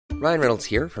Ryan Reynolds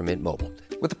here from Mint Mobile.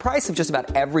 With the price of just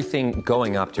about everything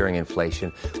going up during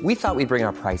inflation, we thought we'd bring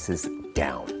our prices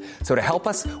down. So to help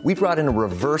us, we brought in a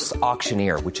reverse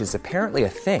auctioneer, which is apparently a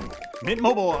thing. Mint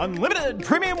Mobile Unlimited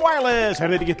Premium Wireless. How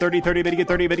to get 30, 30, bit to get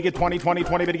 30, bit to get 20, 20,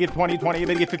 20, bit to get 20, 20,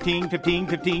 bit to get 15, 15,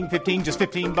 15, 15, just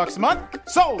 $15 a month?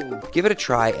 Sold! Give it a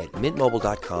try at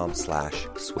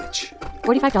mintmobile.com/switch.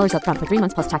 $45 up front for 3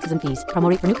 months plus taxes and fees. Promo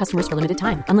rate for new customers for limited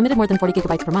time. Unlimited more than 40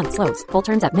 gigabytes per month. Slows full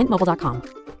terms at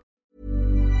mintmobile.com.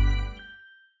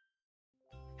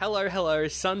 Hello,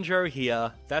 Sandro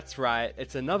here. That's right,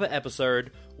 it's another episode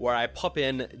where I pop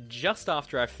in just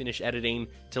after I finish editing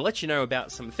to let you know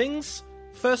about some things.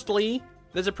 Firstly,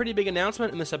 there's a pretty big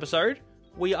announcement in this episode.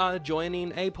 We are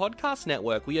joining a podcast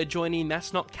network. We are joining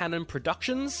That's Not Canon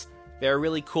Productions. They're a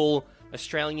really cool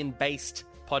Australian-based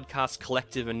podcast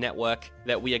collective and network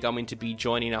that we are going to be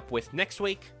joining up with next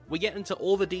week. We get into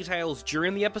all the details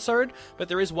during the episode, but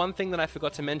there is one thing that I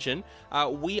forgot to mention.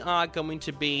 We are going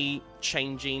to be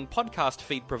changing podcast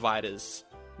feed providers.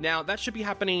 Now, that should be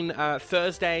happening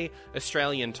Thursday,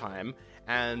 Australian time,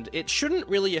 and it shouldn't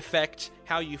really affect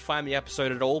how you find the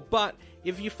episode at all, but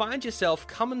if you find yourself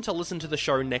coming to listen to the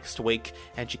show next week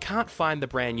and you can't find the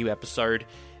brand new episode,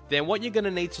 then what you're going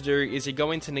to need to do is you're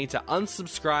going to need to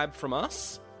unsubscribe from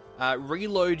us,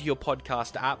 reload your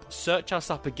podcast app, search us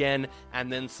up again,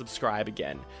 and then subscribe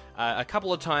again. A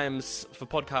couple of times for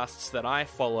podcasts that I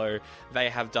follow, they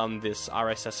have done this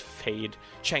RSS feed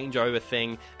changeover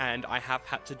thing, and I have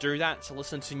had to do that to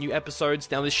listen to new episodes.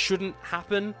 Now, this shouldn't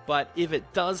happen, but if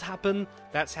it does happen,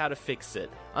 that's how to fix it.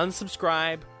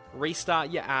 Unsubscribe,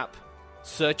 restart your app,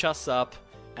 search us up,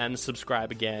 and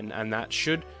subscribe again, and that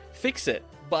should fix it.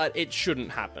 But it shouldn't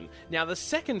happen. Now, the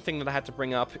second thing that I had to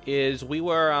bring up is we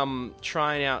were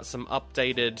trying out some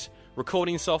updated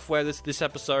recording software this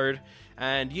episode,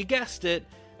 and you guessed it,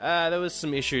 there was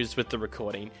some issues with the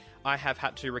recording. I have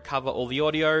had to recover all the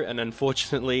audio, and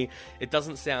unfortunately, it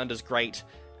doesn't sound as great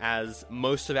as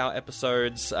most of our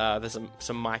episodes. There's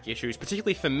some mic issues,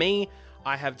 particularly for me.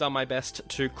 I have done my best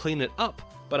to clean it up,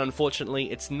 but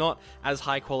unfortunately, it's not as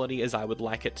high quality as I would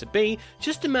like it to be.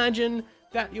 Just imagine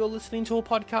that you're listening to a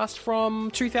podcast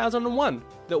from 2001,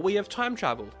 that we have time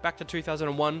traveled back to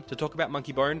 2001 to talk about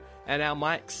Monkey Bone, and our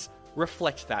mics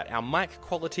reflect that. Our mic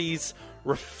qualities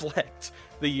reflect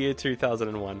the year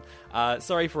 2001.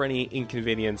 Sorry for any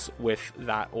inconvenience with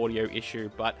that audio issue,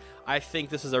 but I think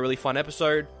this is a really fun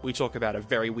episode. We talk about a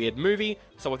very weird movie,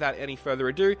 so without any further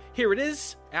ado, here it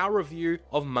is, our review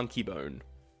of Monkey Bone.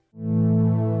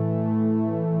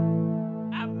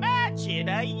 Imagine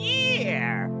a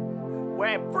year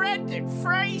where Brendan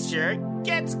Fraser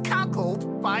gets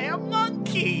cuckolded by a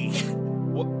monkey.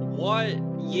 What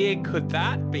year could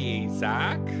that be,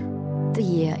 Zach? The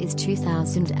year is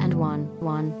 2001.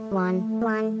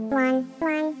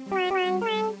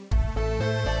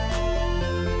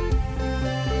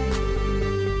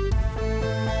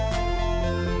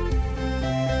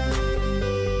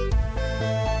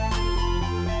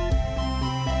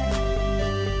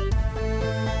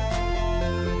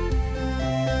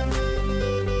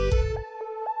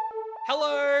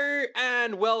 Hello,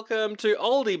 and welcome to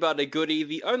Oldie But a Goodie,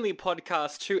 the only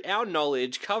podcast to our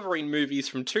knowledge covering movies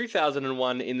from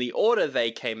 2001 in the order they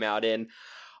came out in.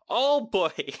 Oh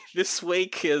boy, this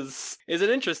week is an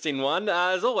interesting one.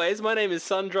 As always, my name is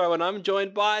Sandro, and I'm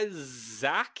joined by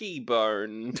Zachy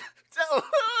Bone.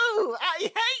 Oh, I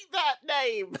hate that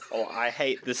name. Oh, I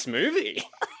hate this movie.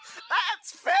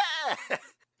 That's fair.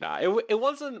 Nah, it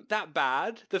wasn't that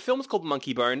bad. The film's called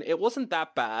Monkey Bone. It wasn't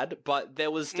that bad, but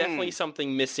there was definitely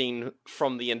something missing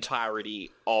from the entirety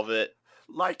of it.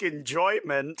 Like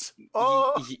enjoyment.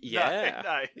 Oh,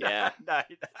 yeah. No.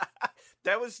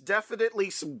 There was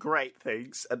definitely some great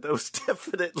things, and there was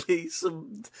definitely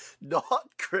some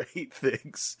not great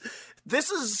things.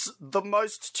 This is the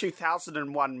most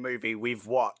 2001 movie we've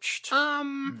watched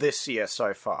this year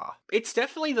so far. It's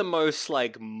definitely the most,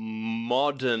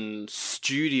 modern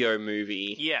studio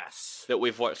movie that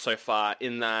we've watched so far,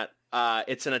 in that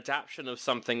it's an adaptation of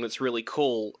something that's really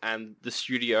cool, and the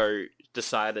studio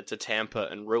decided to tamper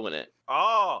and ruin it.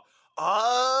 Oh,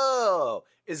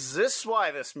 is this why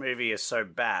this movie is so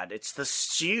bad? It's the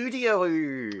studio.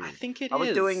 I think it Are is.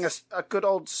 we doing a good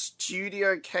old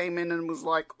studio came in and was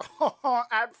like, oh,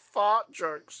 add fart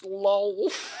jokes,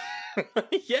 lol.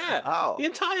 Yeah. Oh. The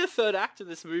entire third act of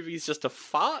this movie is just a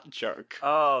fart joke.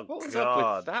 Oh, what was God.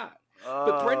 up with that?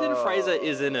 But Brendan Fraser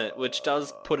is in it, which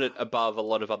does put it above a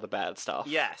lot of other bad stuff.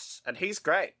 Yes, and he's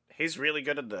great. He's really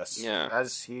good at this. Yeah.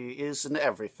 As he is in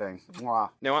everything. Mwah.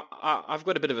 Now, I've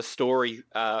got a bit of a story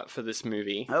for this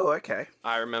movie. Oh, okay.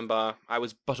 I remember I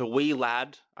was but a wee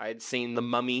lad. I had seen The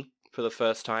Mummy for the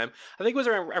first time. I think it was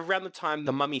around the time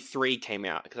The Mummy 3 came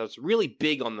out, because I was really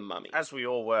big on The Mummy. As we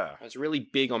all were. I was really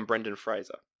big on Brendan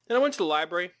Fraser. And I went to the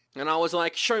library, and I was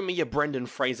like, show me your Brendan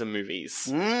Fraser movies.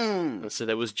 And so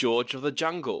there was George of the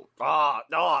Jungle.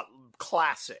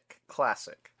 Classic.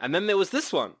 And then there was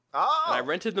this one. Oh. And I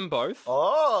rented them both.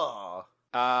 Oh.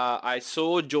 I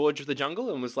saw George of the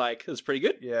Jungle and was like, it was pretty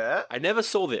good. Yeah. I never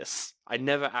saw this. I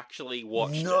never actually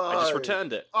watched it. I just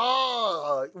returned it.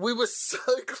 Oh, we were so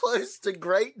close to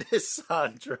greatness,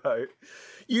 Sandro.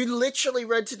 You literally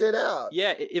rented it out.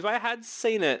 Yeah, if I had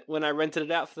seen it when I rented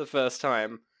it out for the first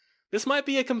time, this might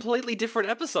be a completely different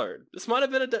episode. This might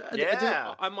have been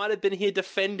I might have been here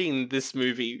defending this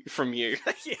movie from you.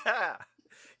 Yeah.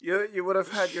 You would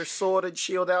have had your sword and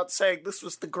shield out saying this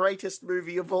was the greatest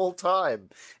movie of all time.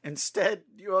 Instead,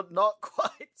 you're not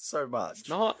quite so much.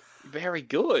 Not very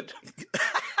good.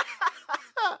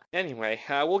 Anyway,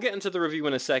 we'll get into the review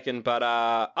in a second, but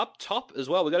up top as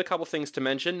well, we've got a couple things to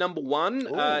mention. Number one,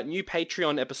 new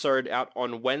Patreon episode out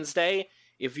on Wednesday.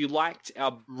 If you liked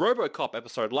our RoboCop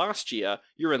episode last year,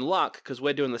 you're in luck, because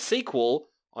we're doing the sequel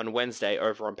on Wednesday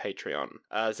over on Patreon.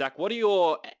 Zach, what are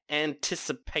your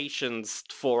anticipations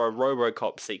for a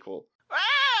RoboCop sequel?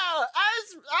 Well,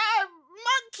 as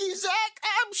Monkey Zach,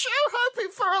 I'm sure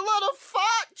hoping for a lot of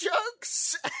fart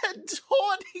jokes and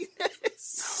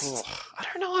horniness. I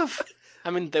don't know if...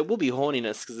 I mean, there will be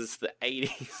horniness because it's the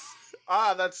 80s.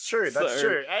 Ah, that's true. That's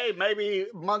true. Hey, maybe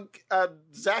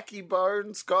Zachy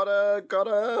Bones got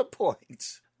a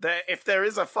point. If there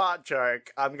is a fart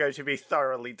joke, I'm going to be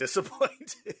thoroughly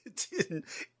disappointed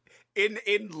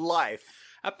in life.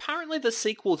 Apparently, the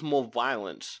sequel's more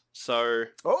violent, so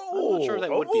I'm not sure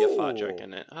there would be a fart joke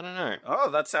in it. I don't know.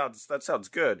 Oh, that sounds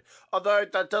good. Although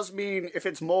that does mean if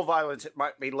it's more violent, it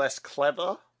might be less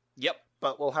clever. Yep.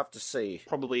 But we'll have to see.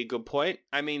 Probably a good point.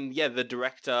 I mean, yeah, the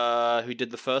director who did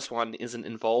the first one isn't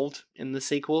involved in the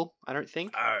sequel, I don't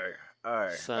think.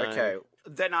 Okay.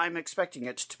 Then I'm expecting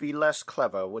it to be less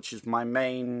clever, which is my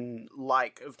main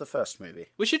like of the first movie.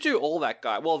 We should do all that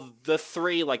guy. Well, the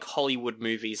 3 Hollywood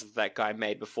movies that guy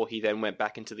made before he then went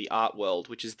back into the art world,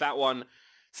 which is that one,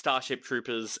 Starship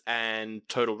Troopers, and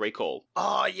Total Recall.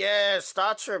 Oh, yeah,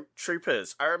 Starship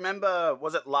Troopers. I remember,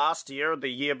 was it last year or the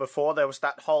year before, there was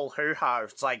that whole hoo-ha.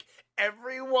 It's like,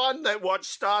 everyone that watched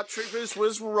Star Troopers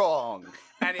was wrong.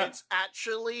 And it's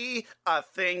actually a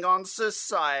thing on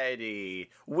society.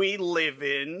 We live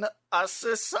in a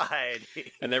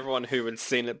society. And everyone who had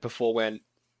seen it before went,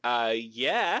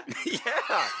 yeah.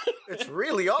 Yeah, it's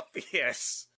really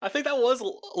obvious. I think that was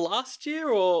last year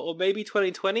or maybe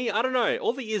 2020. I don't know.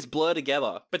 All the years blur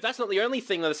together. But that's not the only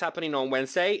thing that is happening on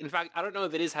Wednesday. In fact, I don't know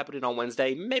if it is happening on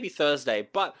Wednesday, maybe Thursday,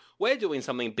 but we're doing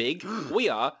something big. We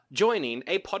are joining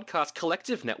a podcast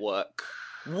collective network.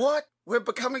 What? We're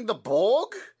becoming the Borg?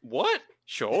 What?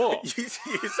 Sure. You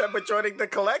said we're joining the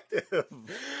collective.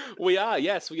 We are,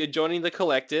 yes. We are joining the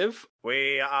collective.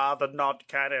 We are the Not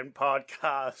Canon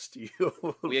podcast.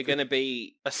 We are going to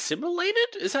be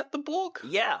assimilated? Is that the Borg?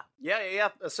 Yeah.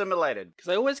 Assimilated. Because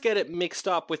I always get it mixed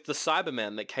up with the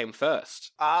Cybermen that came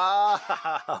first. All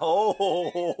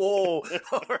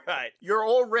right. You're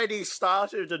already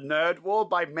started a nerd war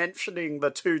by mentioning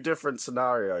the 2 different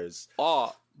scenarios.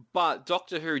 Oh, but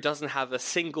Doctor Who doesn't have a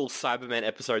single Cybermen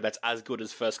episode that's as good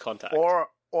as First Contact.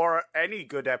 Or any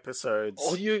good episodes.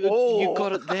 Oh, you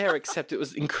got it there, except it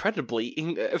was incredibly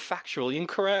factually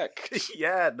incorrect.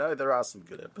 Yeah, no, there are some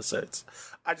good episodes.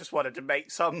 I just wanted to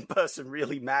make some person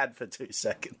really mad for 2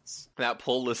 seconds. That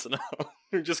poor listener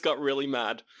who just got really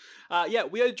mad. Yeah,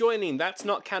 we are joining That's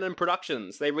Not Canon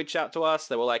Productions. They reached out to us.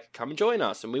 They were like, come join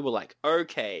us. And we were like,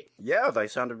 okay. Yeah, they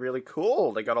sounded really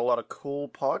cool. They got a lot of cool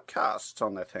podcasts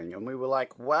on their thing. And we were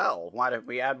like, well, why don't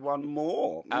we add one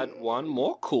more? Add one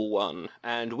more cool one.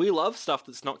 And we love stuff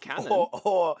that's not canon.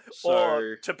 Or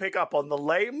to pick up on the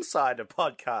lame side of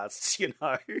podcasts,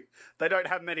 They don't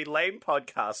have many lame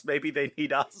podcasts. Maybe they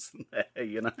need us there,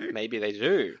 Maybe they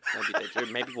do.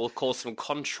 Maybe we'll cause some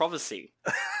controversy.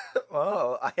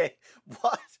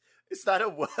 What? Is that a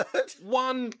word?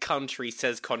 One country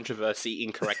says controversy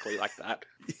incorrectly like that.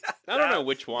 I don't know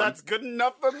which one. That's good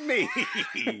enough for me.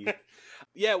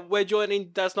 Yeah, we're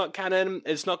joining That's Not Canon.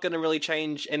 It's not going to really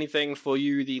change anything for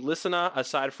you, the listener,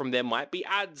 aside from there might be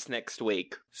ads next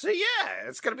week. So yeah,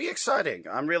 it's going to be exciting.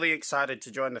 I'm really excited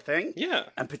to join the thing. Yeah.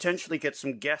 And potentially get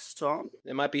some guests on.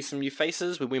 There might be some new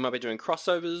faces. We might be doing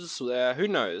crossovers. Who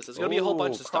knows? There's going to be a whole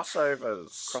bunch of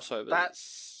crossovers. Crossovers.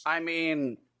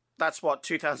 That's what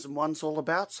 2001's all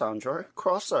about, Sandro.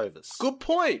 Crossovers. Good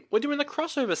point. We're doing the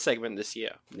crossover segment this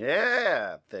year.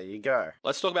 Yeah, there you go.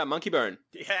 Let's talk about Monkey Bone.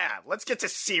 Yeah, let's get to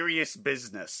serious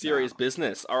business. Serious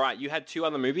business. All right, you had 2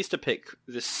 other movies to pick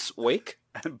this week.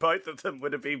 And both of them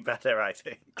would have been better, I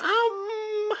think.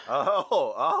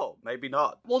 Maybe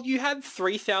not. Well, you had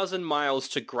 3,000 Miles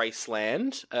to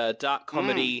Graceland, a dark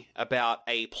comedy about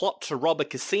a plot to rob a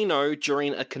casino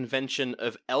during a convention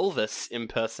of Elvis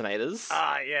impersonators.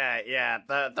 Yeah.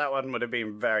 That one would have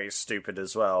been very stupid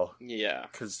as well. Yeah.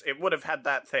 Because it would have had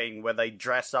that thing where they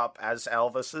dress up as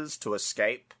Elvises to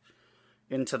escape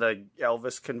into the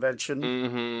Elvis convention.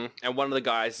 Mm-hmm. And one of the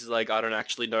guys is like, I don't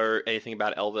actually know anything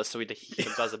about Elvis, so he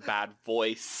does a bad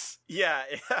voice. Yeah.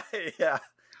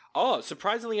 Oh,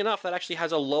 surprisingly enough, that actually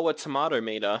has a lower tomato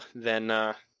meter than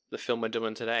the film we're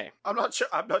doing today. I'm not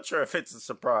sure if it's a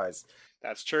surprise.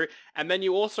 That's true. And then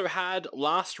you also had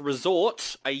Last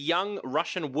Resort, a young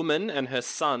Russian woman and her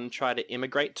son try to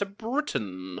immigrate to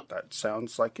Britain. That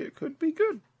sounds like it could be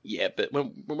good. Yeah, but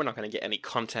we're not going to get any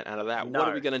content out of that. No. What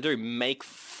are we going to do? Make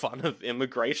fun of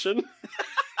immigration?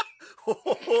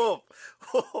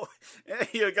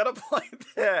 You got a point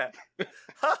there.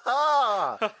 Ha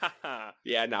ha!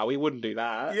 Yeah, no, we wouldn't do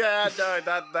that. Yeah, no,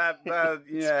 that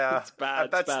yeah. It's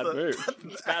bad. It's bad move.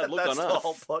 It's bad look on us. That's the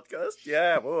whole podcast.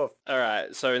 Yeah, woof. All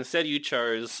right, so instead you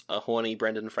chose a horny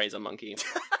Brendan Fraser monkey.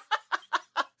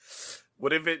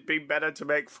 Would it be better to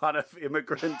make fun of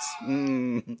immigrants?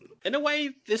 In a way,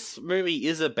 this movie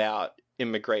is about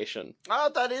immigration.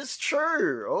 Oh, that is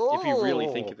true. Oh. If you really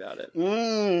think about it.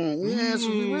 Yes,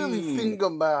 if you really think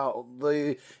about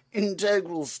the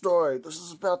integral story, this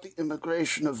is about the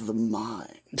immigration of the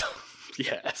mind.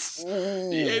 Yes.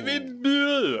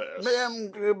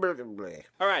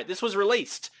 All right, this was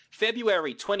released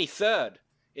February 23rd.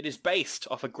 It is based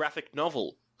off a graphic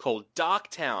novel called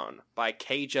Darktown by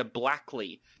Kaja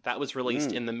Blackley. That was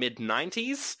released in the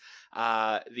mid-90s.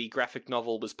 The graphic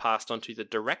novel was passed on to the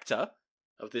director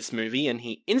of this movie, and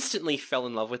he instantly fell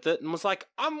in love with it and was like,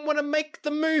 I'm gonna make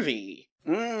the movie.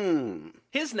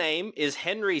 His name is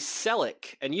Henry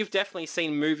Selick, and you've definitely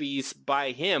seen movies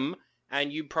by him,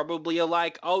 and you probably are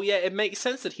like, oh yeah, it makes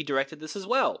sense that he directed this as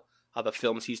well. Other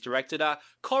films he's directed are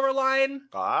Coraline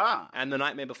and The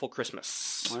Nightmare Before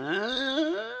Christmas.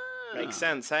 Makes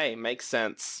sense, hey? Makes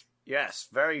sense. Yes,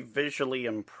 very visually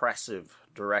impressive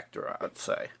director, I'd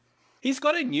say. He's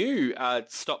got a new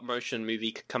stop-motion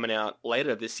movie coming out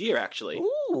later this year, actually.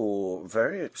 Ooh,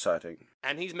 very exciting.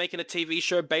 And he's making a TV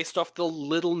show based off the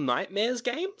Little Nightmares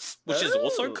games, which is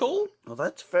also cool. Well,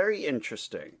 that's very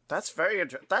interesting. That's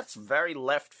very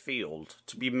left field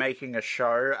to be making a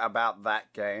show about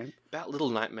that game. About Little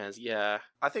Nightmares, yeah.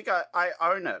 I think I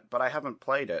own it, but I haven't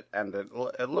played it, and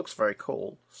it looks very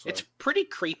cool. So. It's pretty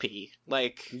creepy.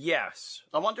 Like, yes.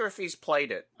 I wonder if he's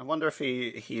played it. I wonder if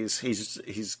he's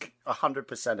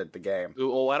 100%ed the game.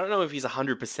 Oh, I don't know if he's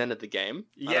 100%ed the game.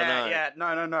 Yeah.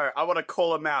 No. I want to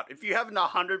call him out. If you haven't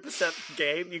 100% the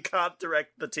game, you can't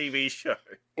direct the TV show.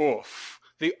 Oof.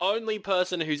 The only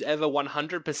person who's ever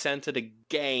 100%ed a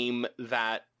game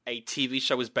that a TV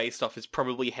show is based off is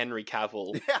probably Henry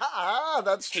Cavill. Yeah,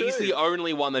 that's true. He's the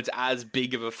only one that's as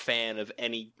big of a fan of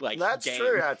any game. That's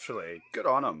true, actually. Good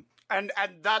on him. And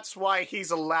that's why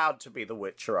he's allowed to be the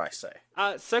Witcher, I say.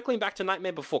 Circling back to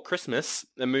Nightmare Before Christmas,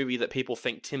 a movie that people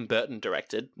think Tim Burton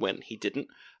directed when he didn't,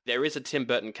 there is a Tim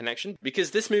Burton connection, because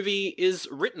this movie is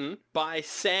written by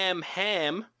Sam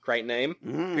Hamm, great name,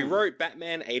 who wrote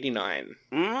Batman 89.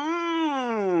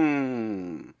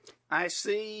 I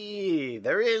see.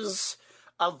 There is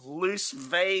a loose,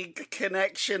 vague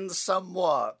connection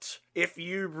somewhat, if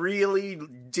you really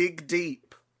dig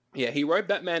deep. Yeah, he wrote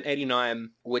Batman 89,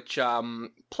 which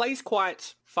plays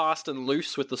quite fast and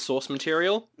loose with the source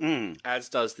material, as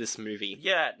does this movie.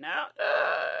 Yeah, now,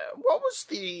 what was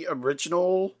the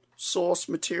original source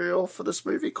material for this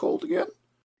movie called again?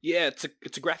 Yeah,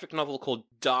 it's a graphic novel called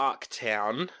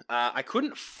Darktown. I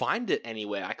couldn't find it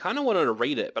anywhere. I kind of wanted to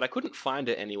read it, but I couldn't find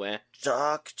it anywhere.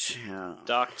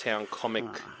 Darktown comic,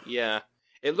 yeah.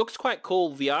 It looks quite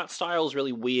cool. The art style is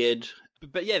really weird.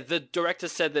 But yeah, the director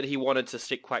said that he wanted to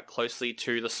stick quite closely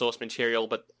to the source material,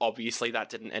 but obviously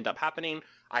that didn't end up happening.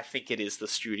 I think it is the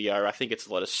studio. I think it's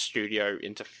a lot of studio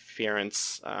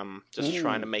interference, just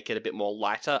trying to make it a bit more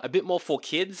lighter, a bit more for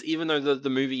kids, even though the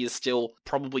movie is still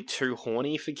probably too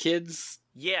horny for kids.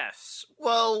 Yes.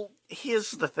 Well,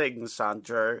 here's the thing,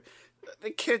 Sandro.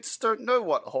 The kids don't know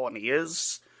what horny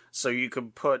is. so you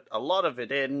can put a lot of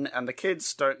it in, and the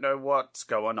kids don't know what's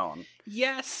going on.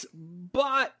 Yes,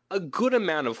 but a good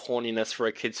amount of horniness for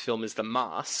a kids' film is The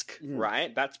Mask,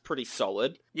 right? That's pretty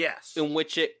solid. Yes. In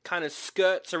which it kind of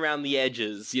skirts around the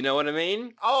edges, you know what I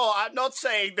mean? Oh, I'm not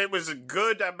saying there was a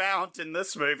good amount in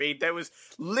this movie. There was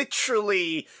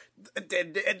literally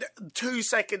 2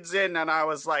 seconds in, and I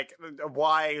was like,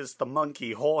 why is the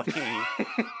monkey horny?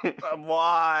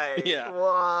 Why? Yeah.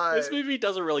 Why? This movie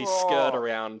doesn't really skirt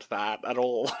around that at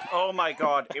all. Oh my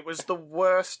god, it was the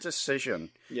worst decision.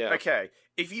 Yeah. Okay,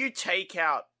 if you take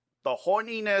out the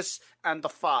horniness and the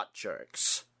fart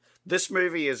jokes, this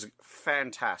movie is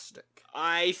fantastic.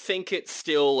 I think it's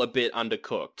still a bit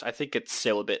undercooked.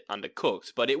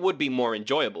 But it would be more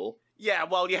enjoyable. Yeah,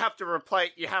 well, you have to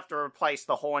replace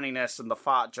the horniness and the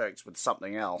fart jokes with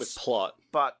something else. With plot.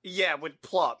 But yeah, with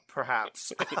plot,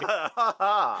 perhaps.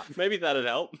 Maybe that'd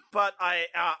help. But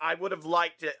I would have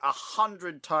liked it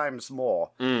 100 times more.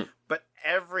 But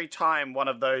every time one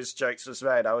of those jokes was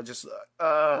made, I would just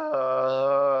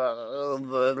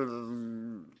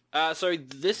So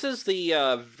this is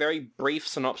the very brief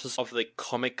synopsis of the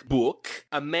comic book.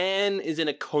 A man is in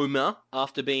a coma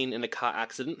after being in a car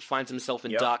accident, finds himself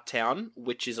in Darktown,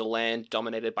 which is a land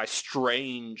dominated by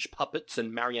strange puppets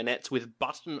and marionettes with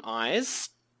button eyes.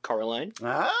 Coraline.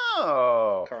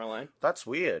 Oh. Coraline. That's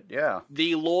weird, yeah.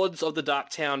 The lords of the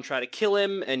Darktown try to kill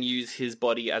him and use his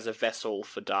body as a vessel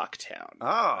for Darktown.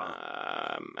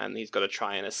 Oh. And he's got to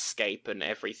try and escape and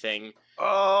everything.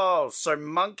 Oh, so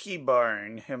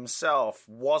Monkeybone himself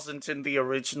wasn't in the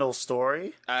original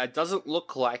story? Doesn't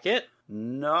look like it.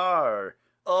 No.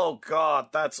 Oh god,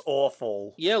 that's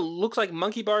awful. Yeah, looks like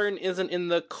Monkeybone isn't in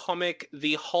the comic.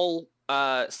 The whole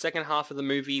second half of the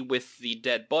movie with the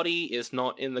dead body is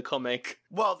not in the comic.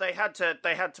 Well, they had to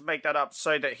make that up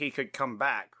so that he could come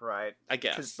back, right? I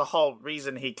guess. Because the whole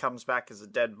reason he comes back as a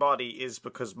dead body is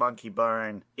because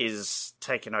Monkeybone is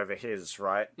taking over his,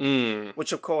 right?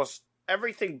 Which, of course,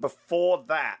 everything before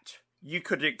that you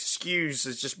could excuse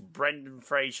as just Brendan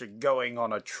Fraser going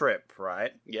on a trip,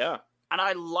 right? Yeah. And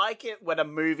I like it when a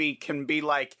movie can be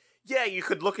like, yeah, you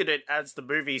could look at it as the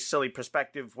movie's silly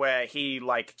perspective where he,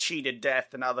 like, cheated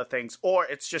death and other things, or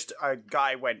it's just a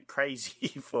guy went crazy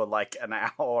for, like, an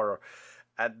hour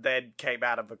and then came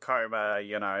out of a coma,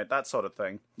 you know, that sort of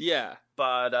thing. Yeah.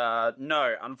 But,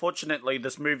 no, unfortunately,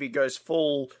 this movie goes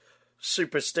full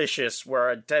superstitious where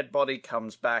a dead body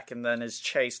comes back and then is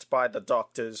chased by the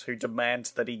doctors who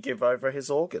demand that he give over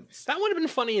his organs. That would have been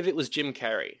funny if it was Jim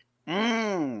Carrey.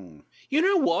 You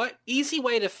know what? Easy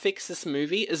way to fix this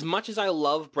movie, as much as I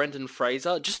love Brendan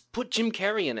Fraser, just put Jim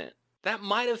Carrey in it. That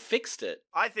might have fixed it.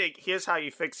 I think here's how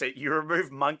you fix it. You remove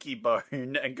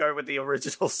Monkeybone and go with the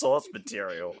original source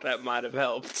material. That might have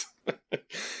helped.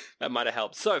 That might have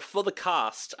helped. So, for the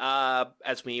cast,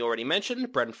 as we already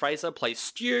mentioned, Brendan Fraser plays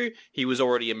Stu. He was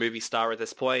already a movie star at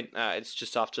this point. It's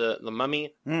just after The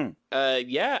Mummy.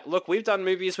 Yeah, look, we've done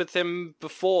movies with him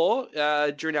before,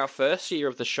 during our first year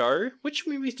of the show. Which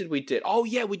movies did we do? Oh,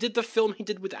 yeah, we did the film he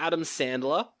did with Adam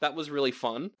Sandler. That was really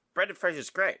fun. Brendan Fraser's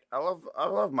great. I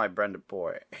love my Brendan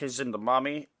boy. He's in The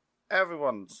Mummy.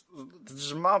 Everyone's...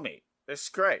 There's Mummy. It's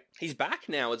great. He's back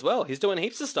now as well. He's doing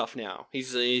heaps of stuff now.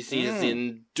 He's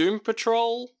in Doom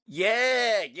Patrol.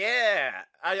 Yeah.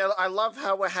 I love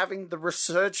how we're having the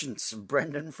resurgence of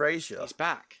Brendan Fraser. He's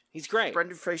back. He's great.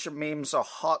 Brendan Fraser memes are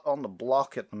hot on the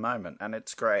block at the moment, and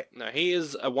it's great. No, he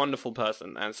is a wonderful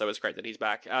person, and so it's great that he's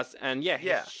back. And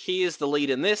he is the lead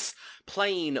in this.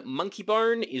 Playing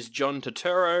Monkeybone is John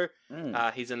Turturro.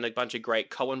 He's in a bunch of great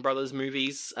Coen Brothers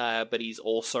movies, but he's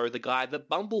also the guy that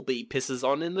Bumblebee pisses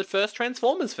on in the first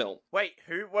Transformers film. Wait,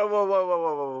 who?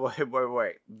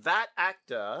 Wait. That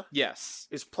actor... Yes.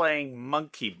 ...is playing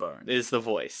Monkeybone. Is the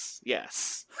voice.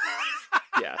 Yes.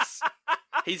 Yes.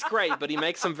 He's great, but he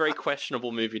makes some very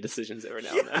questionable movie decisions every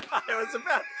now and then. I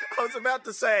was about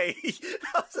to say.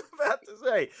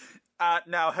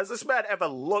 Now, has this man ever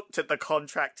looked at the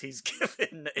contract he's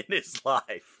given in his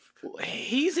life?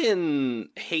 He's in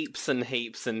heaps and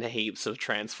heaps and heaps of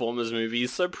Transformers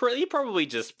movies, so he probably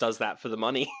just does that for the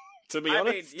money, to be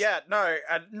honest.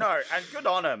 And good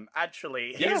on him,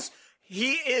 actually.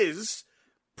 He is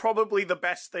probably the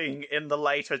best thing in the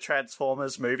later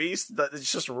Transformers movies. That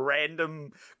it's just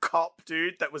random cop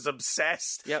dude that was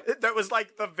obsessed. Yep. That was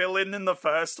like the villain in the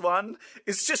first one.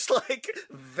 It's just like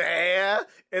there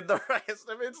in the rest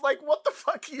of it. It's like, what the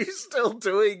fuck are you still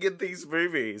doing in these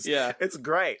movies? Yeah. It's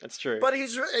great. That's true. But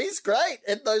he's great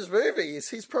in those movies.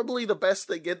 He's probably the best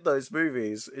thing in those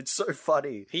movies. It's so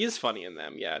funny. He is funny in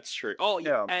them, yeah, it's true. Oh,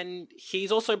 yeah. And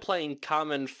he's also playing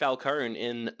Carmen Falcone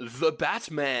in The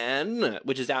Batman,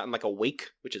 which is out in like a week,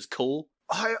 which is cool.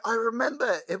 I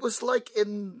remember it was like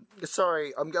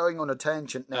sorry, I'm going on a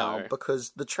tangent now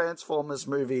because the Transformers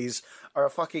movies are a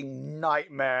fucking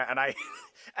nightmare and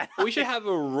we should have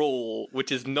a rule,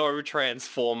 which is no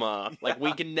Transformer. Like,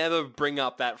 we can never bring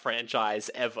up that franchise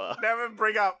ever. Never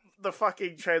bring up the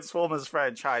fucking Transformers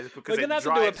franchise because we're gonna have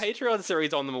to do a Patreon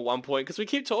series on them at one point because we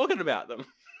keep talking about them.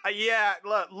 Yeah,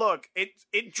 look,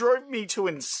 it drove me to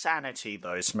insanity,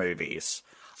 those movies.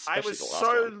 I was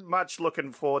so much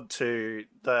looking forward to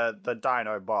the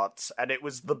Dinobots, and it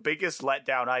was the biggest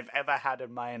letdown I've ever had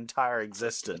in my entire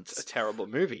existence. It's a terrible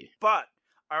movie. But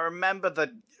I remember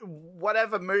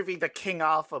whatever movie the King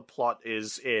Arthur plot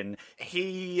is in,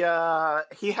 he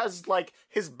has, like,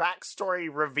 his backstory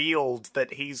revealed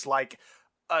that he's, like,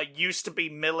 used to be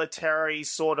military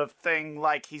sort of thing.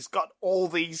 Like, he's got all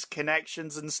these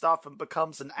connections and stuff and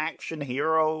becomes an action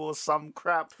hero or some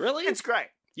crap. Really? It's great.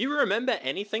 You remember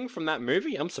anything from that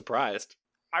movie? I'm surprised.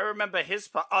 I remember his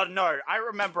part. Oh, no. I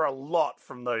remember a lot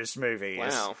from those movies.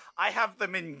 Wow. I have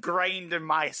them ingrained in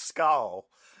my skull.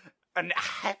 And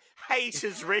hate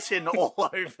is written all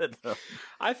over them.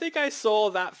 I think I saw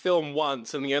that film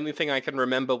once, and the only thing I can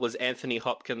remember was Anthony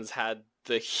Hopkins had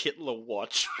the Hitler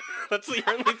watch. That's the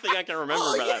only thing I can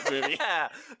remember about that movie. Yeah,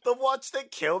 the watch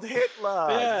that killed Hitler.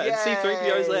 Yeah, and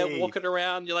C-3PO's there walking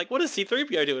around. You're like, what is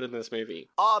C-3PO doing in this movie?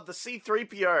 Oh, the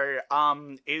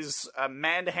C-3PO is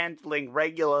manhandling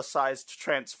regular-sized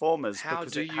Transformers. How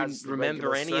do you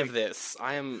remember any of this?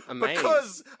 I am amazed.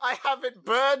 Because I have it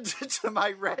burned to my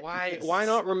retinas. Why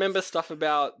not remember stuff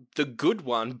about the good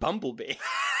one, Bumblebee?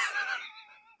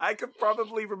 I could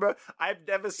probably remember. I've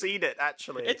never seen it,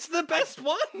 actually. It's the best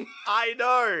one! I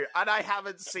know, and I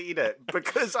haven't seen it,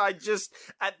 because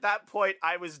at that point,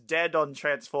 I was dead on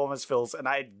Transformers films, and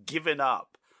I had given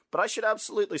up. But I should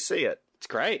absolutely see it. It's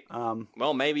great.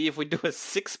 Well, maybe if we do a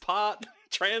 6-part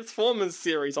Transformers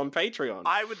series on Patreon.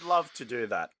 I would love to do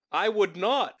that. I would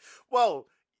not. Well,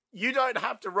 you don't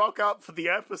have to rock up for the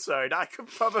episode. I could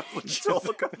probably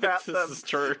talk about them is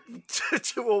true.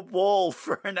 To a wall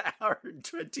for an hour and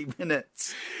 20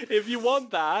 minutes. If you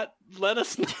want that, let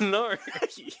us know.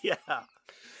 Yeah.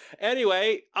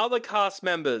 Anyway, other cast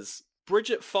members.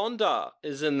 Bridget Fonda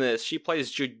is in this. She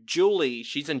plays Julie.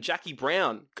 She's in Jackie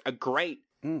Brown, a great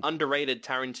underrated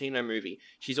Tarantino movie.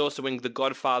 She's also in The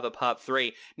Godfather Part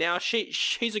 3. Now,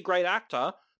 she's a great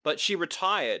actor, but she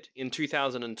retired in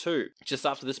 2002, just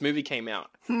after this movie came out.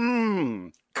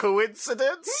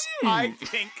 Coincidence? I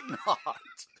think not.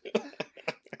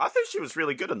 I think she was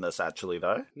really good in this, actually,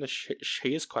 though. No,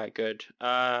 she is quite good.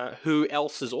 Who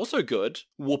else is also good?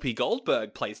 Whoopi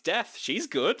Goldberg plays Death. She's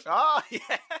good. Oh,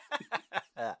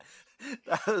 yeah.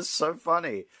 That was so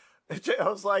funny. I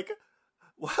was like,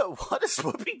 what is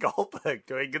Whoopi Goldberg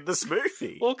doing in this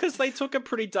movie? Well, because they took a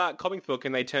pretty dark comic book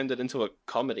and they turned it into a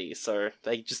comedy, so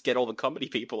they just get all the comedy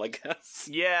people, I guess.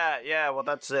 Yeah, well,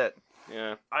 that's it.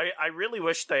 Yeah. I really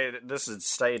wish this had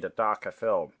stayed a darker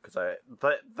film, because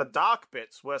the dark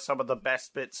bits were some of the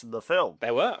best bits in the film.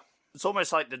 They were. It's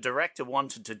almost like the director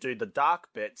wanted to do the dark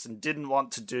bits and didn't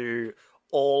want to do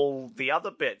all the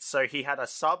other bits, so he had a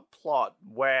subplot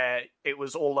where it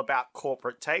was all about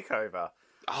corporate takeover.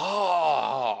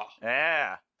 Oh!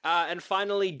 Yeah. And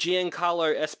finally,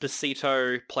 Giancarlo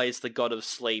Esposito plays the God of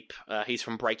Sleep. He's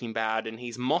from Breaking Bad, and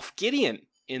he's Moff Gideon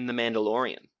in The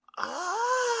Mandalorian.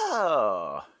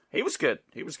 Oh! He was good.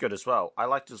 He was good as well. I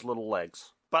liked his little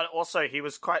legs. But also, he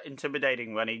was quite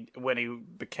intimidating when he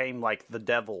became, like, the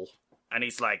devil. And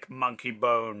he's like, Monkey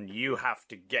Bone, you have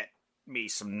to get me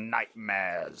some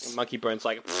nightmares. And Monkey Bone's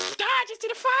like, I just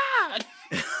did a fart!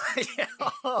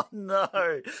 Oh no,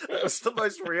 that was the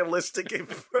most realistic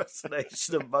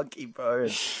impersonation of Monkey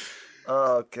Bone.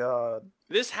 Oh god.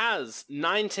 This has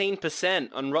 19%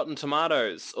 on Rotten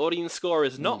Tomatoes. Audience score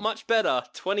is not much better.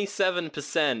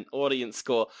 27% audience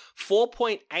score.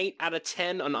 4.8 out of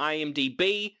 10 on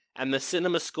IMDb. And the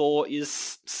cinema score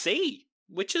is C,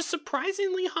 which is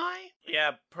surprisingly high.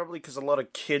 Yeah, probably because a lot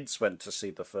of kids went to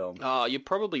see the film. Oh, you're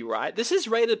probably right. This is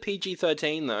rated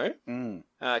PG-13, though.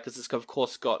 Because it's, of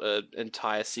course, got an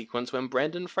entire sequence when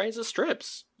Brendan Fraser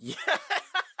strips. Yeah.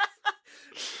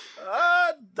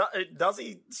 Does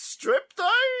he strip,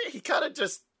 though? He kind of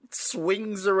just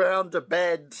swings around a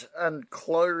bed and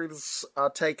clothes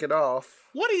are taken off.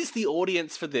 What is the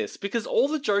audience for this? Because all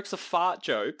the jokes are fart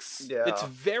jokes. Yeah. It's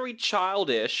very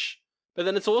childish, but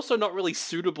then it's also not really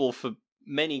suitable for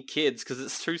many kids because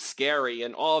it's too scary.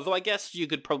 And although I guess you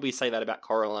could probably say that about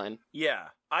Coraline. Yeah,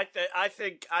 I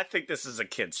think this is a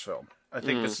kids' film. I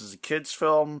think this is a kids'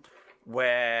 film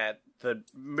where the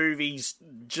movie's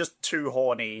just too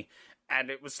horny, and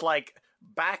it was like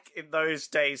back in those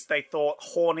days they thought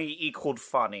horny equaled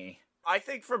funny. I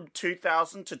think from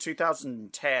 2000 to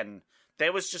 2010,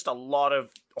 there was just a lot of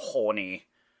horny.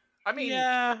 I mean,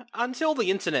 Yeah, until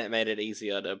the internet made it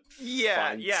easier to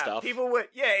find stuff. people were,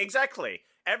 exactly.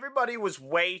 Everybody was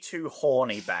way too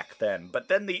horny back then, but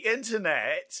then the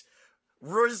internet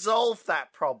resolved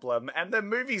that problem, and the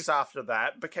movies after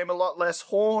that became a lot less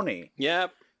horny.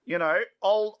 Yep. You know,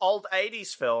 old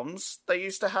 80s films, they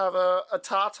used to have a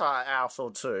tartar out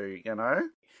or two, you know?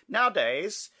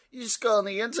 Nowadays, you just go on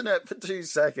the internet for 2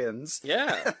 seconds,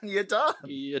 Yeah. and you're done.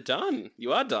 You're done.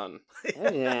 You are done.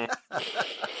 Mm.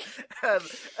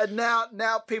 And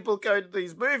now people go to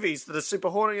these movies that are super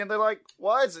horny, and they're like,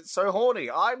 why is it so horny?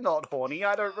 I'm not horny.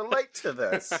 I don't relate to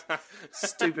this.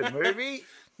 Stupid movie.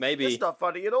 Maybe It's not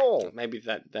funny at all. maybe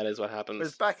that is what happens.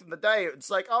 Whereas back in the day, it's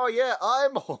like, oh yeah,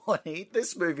 I'm horny.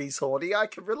 This movie's horny. I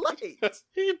can relate.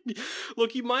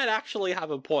 Look, you might actually have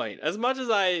a point. As much as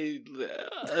I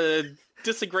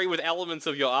disagree with elements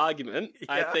of your argument,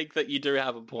 I Yeah. think that you do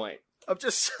have a point. I'm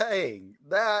just saying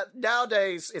that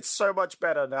nowadays it's so much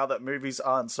better now that movies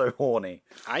aren't so horny.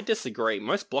 I disagree.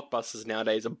 Most blockbusters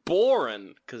nowadays are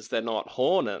boring because they're not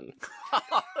horning.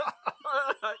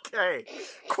 Okay,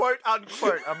 quote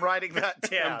unquote. I'm writing that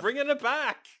down. I'm bringing it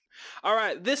back. All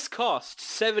right, this cost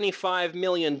 $75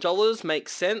 million.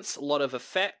 Makes sense. A lot of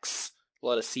effects, a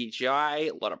lot of CGI,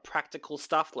 a lot of practical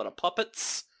stuff, a lot of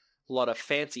puppets, a lot of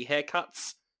fancy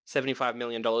haircuts. $75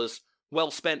 million. Well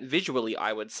spent visually,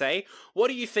 I would say. What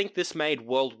do you think this made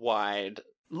worldwide?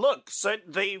 Look, so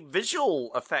the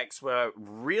visual effects were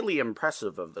really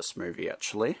impressive of this movie,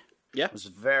 actually. Yeah, It was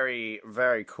very,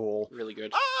 very cool. really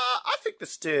good. I think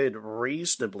this did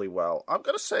reasonably well. I'm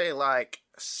going to say like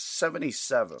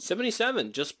 77.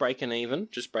 77, just breaking even.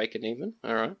 Just breaking even.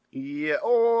 All right. Yeah,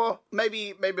 or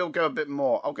maybe I'll go a bit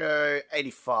more. I'll go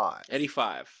 85.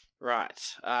 85.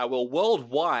 Right. Well,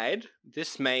 worldwide,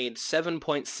 this made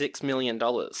 $7.6 million.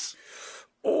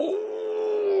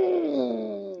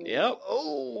 Oh. Yep.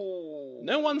 Oh.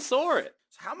 No one saw it.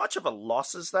 How much of a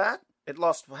loss is that? It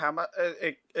lost how much?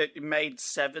 It made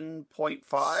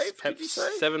 7.5. Did you say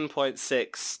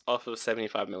 7.6 off of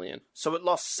 75 million. so? It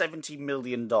lost $70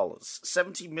 million.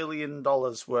 $70 million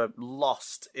were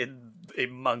lost in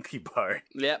Monkey Bone.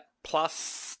 Yep.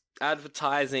 Plus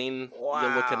advertising, you're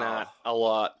Wow. looking at a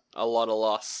lot of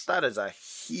loss. That is a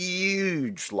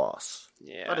huge loss.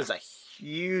 Yeah. That is a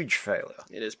huge failure.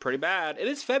 It is pretty bad. It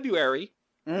is February.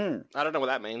 Mm. I don't know what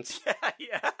that means.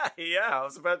 yeah. I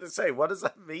was about to say, what does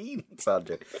that mean,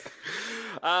 Sanjay?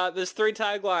 There's 3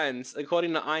 taglines.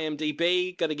 According to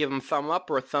IMDb, gotta give them thumb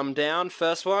up or a thumb down.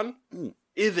 First one,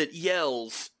 if it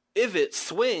yells, if it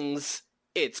swings,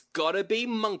 it's gotta be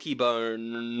Monkey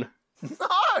Bone. No,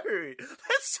 there's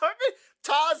so many.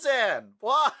 Tarzan,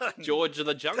 one. George of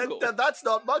the Jungle. That's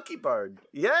not Monkey Bone.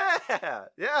 Yeah.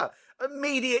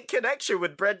 Immediate connection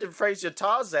with Brendan Fraser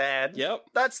Tarzan. Yep.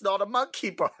 That's not a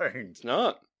monkey bone. It's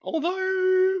not.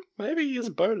 Although, maybe he's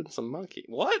boning some monkey.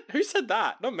 What? Who said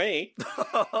that? Not me.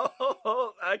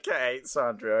 Okay,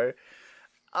 Sandro.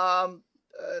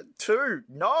 2.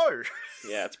 No.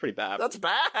 Yeah, it's pretty bad. That's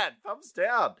bad. Thumbs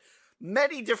down.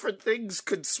 Many different things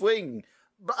could swing.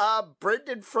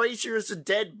 Brendan Fraser is a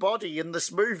dead body in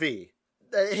this movie.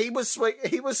 He was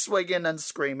swinging and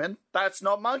screaming. That's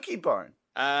not Monkey Bone.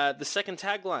 The second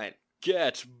tagline,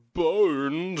 get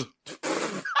boned.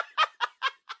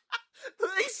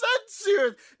 He said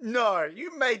serious. No,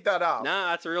 you made that up.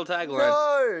 Nah, that's a real tagline.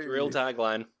 No. It's a real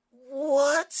tagline.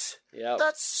 What? Yep.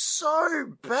 That's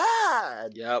so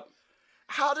bad. Yep.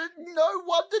 How did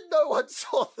no one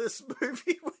saw this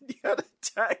movie when you had a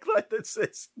tagline that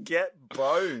says "Get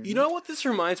boned"? You know what this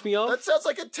reminds me of? that sounds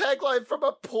like a tagline from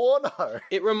a porno.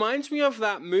 It reminds me of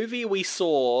that movie we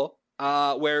saw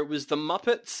where it was the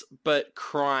Muppets, but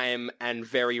crime and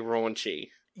very raunchy.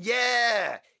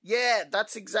 Yeah,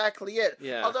 that's exactly it.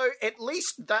 Yeah. Although at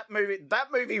least that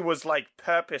movie was like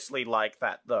purposely like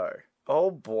that though. Oh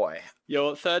boy.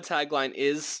 Your third tagline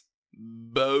is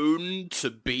bone to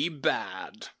be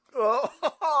bad. Oh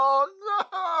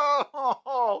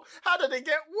no! How did it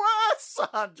get worse,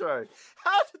 Sandro?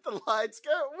 How did the lines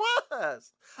get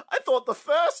worse? I thought the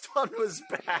first one was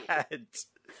bad.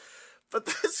 But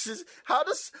this is how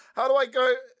do I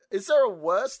go? Is there a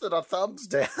worse than a thumbs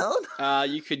down?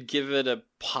 You could give it a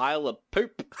pile of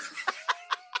poop.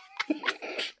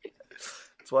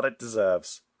 It's what it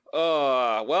deserves.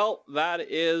 Well, that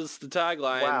is the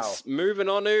taglines. Wow. Moving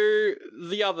on to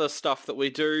the other stuff that we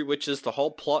do, which is the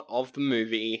whole plot of the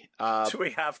movie. Do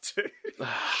we have to?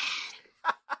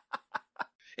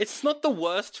 It's not the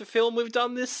worst film we've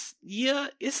done this year,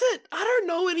 is it? I don't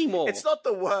know anymore. It's not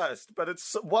the worst, but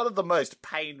it's one of the most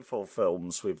painful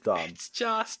films we've done. It's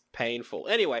just painful.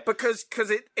 Anyway, Because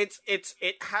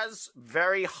it has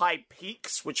very high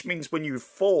peaks, which means when you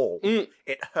fall,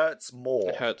 it hurts more.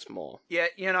 it hurts more. Yeah,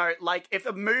 you know, like if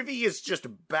a movie is just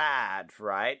bad,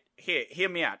 right? Hear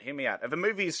me out. If a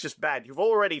movie is just bad, you've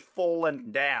already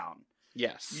fallen down.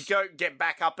 Yes. You don't get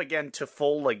back up again to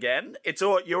fall again.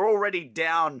 You're already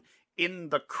down in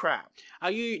the crap. Are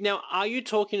you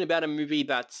talking about a movie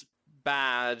that's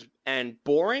bad and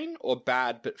boring, or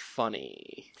bad but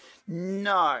funny?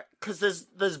 No, because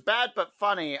there's bad but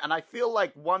funny, and I feel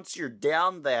like once you're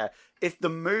down there, if the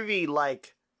movie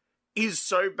like is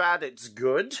so bad it's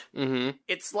good,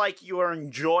 it's like you are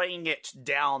enjoying it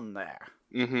down there.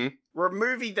 Where a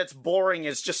movie that's boring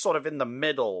is just sort of in the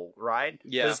middle, right?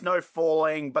 Yeah. There's no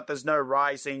falling, but there's no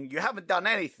rising. You haven't done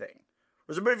anything.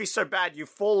 Whereas a movie's so bad, you've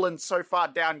fallen so far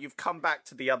down, you've come back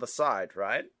to the other side,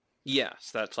 right? Yes,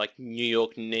 that's like New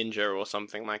York Ninja or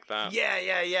something like that. Yeah,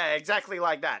 exactly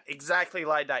like that.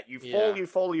 You Yeah.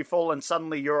 fall, and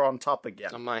suddenly you're on top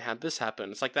again. I might have this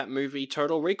happen. It's like that movie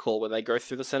Total Recall where they go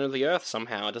through the center of the earth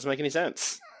somehow. It doesn't make any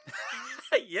sense.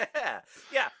 Yeah.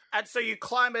 And so you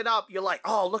climb it up, you're like,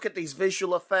 oh, look at these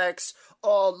visual effects.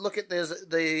 Oh, look at this,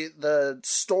 the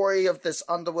story of this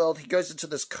underworld. He goes into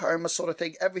this coma sort of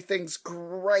thing. Everything's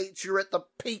great. You're at the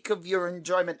peak of your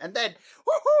enjoyment. And then,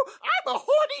 woohoo, I'm a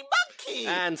horny monkey!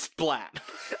 And splat.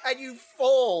 And you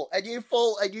fall, and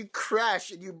you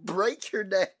crash, and you break your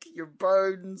neck, your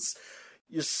bones,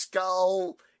 your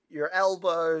skull, your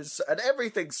elbows, and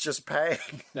everything's just pain.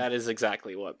 That is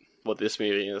exactly what this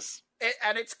movie is.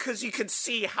 And it's because you can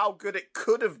see how good it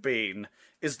could have been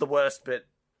is the worst bit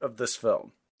of this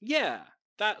film. Yeah,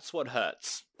 that's what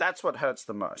hurts. That's what hurts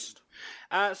the most.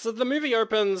 So the movie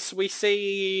opens, we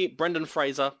see Brendan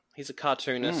Fraser. He's a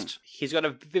cartoonist. He's got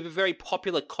a very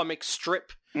popular comic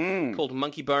strip called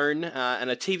Monkey Bone,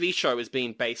 and a TV show is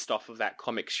being based off of that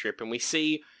comic strip. And we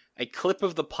see a clip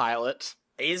of the pilot.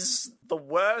 Is the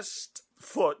worst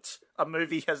foot a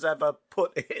movie has ever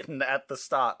put in at the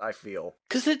start, I feel.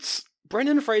 Because it's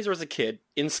Brendan Fraser as a kid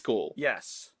in school.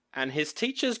 Yes. And his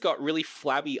teacher's got really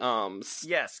flabby arms.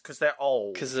 Yes, because they're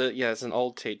old. Because, it's an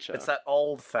old teacher. It's that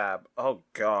old fab. Oh,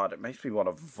 God, it makes me want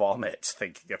to vomit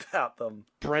thinking about them.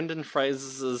 Brendan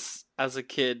Fraser, as a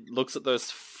kid, looks at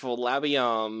those flabby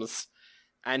arms,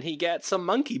 and he gets a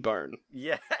monkey bone.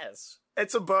 Yes.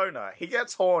 It's a boner. He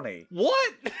gets horny.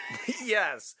 What?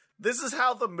 Yes. This is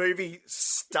how the movie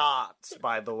starts,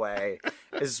 by the way,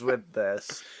 is with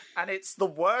this. And it's the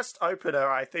worst opener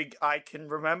I think I can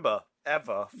remember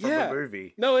ever from the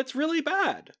movie. No, it's really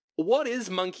bad. What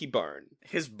is Monkey Bone?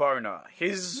 His boner.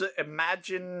 His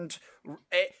imagined...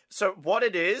 So what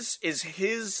it is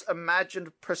his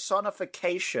imagined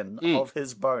personification of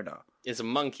his boner. Is a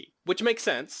monkey. Which makes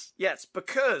sense. Yes,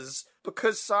 because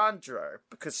Sandro,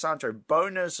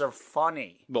 boners are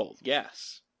funny. Well,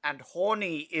 yes. And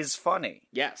horny is funny.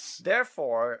 Yes.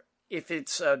 Therefore, if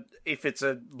it's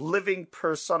a living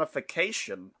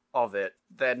personification of it,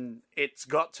 then it's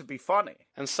got to be funny.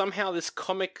 And somehow this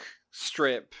comic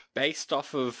strip based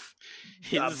off of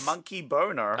a monkey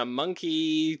boner, a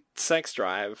monkey sex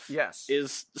drive, yes,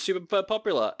 is super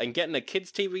popular. And getting a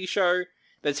kids' TV show,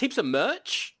 there's heaps of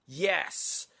merch.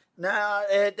 Yes. Now,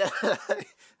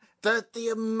 the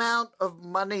amount of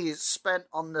money spent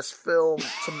on this film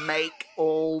to make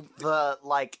all the,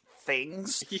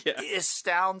 things, it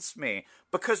astounds me.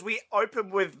 Because we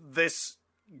open with this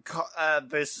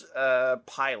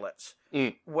pilot,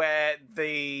 where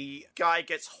the guy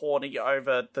gets horny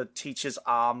over the teacher's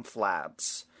arm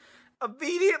flabs.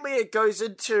 Immediately it goes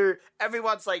into,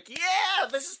 everyone's like, yeah,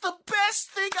 this is the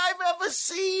best thing I've ever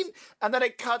seen. And then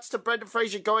it cuts to Brendan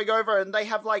Fraser going over and they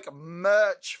have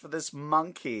merch for this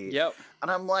monkey. Yep. And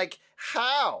I'm like,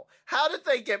 how? How did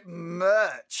they get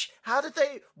merch?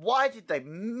 Why did they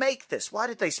make this? Why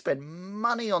did they spend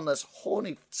money on this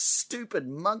horny, stupid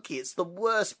monkey? It's the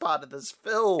worst part of this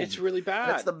film. It's really bad.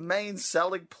 And it's the main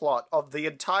selling plot of the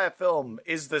entire film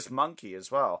is this monkey as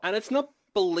well. And it's not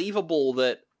believable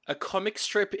that a comic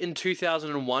strip in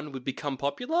 2001 would become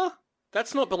popular?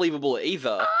 That's not believable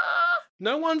either.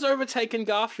 No one's overtaken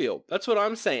Garfield. That's what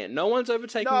I'm saying. No one's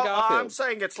overtaken Garfield. I'm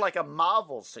saying it's like a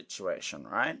Marvel situation,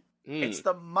 right? It's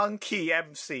the monkey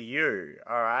MCU,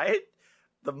 all right?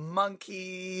 The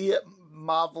monkey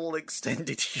Marvel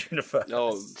Extended Universe.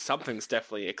 Oh, something's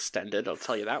definitely extended, I'll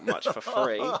tell you that much for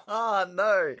free.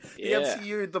 No. Yeah. The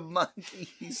MCU, the monkey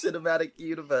cinematic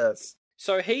universe.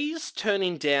 So he's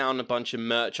turning down a bunch of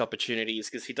merch opportunities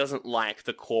because he doesn't like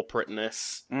the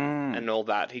corporateness and all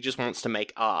that. He just wants to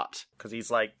make art. Because he's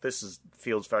like,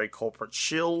 feels very corporate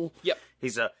shill. Yep.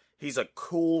 He's a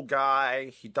cool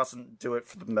guy. He doesn't do it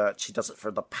for the merch. He does it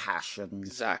for the passion.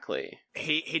 Exactly.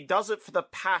 He does it for the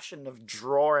passion of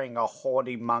drawing a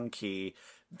horny monkey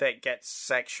that gets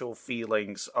sexual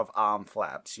feelings of arm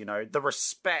flaps. You know, the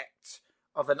respect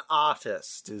of an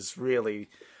artist is really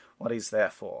what he's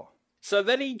there for. So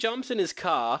then he jumps in his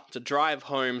car to drive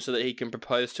home so that he can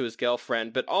propose to his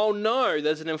girlfriend, but oh no,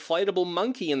 there's an inflatable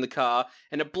monkey in the car,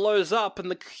 and it blows up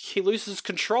and he loses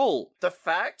control. The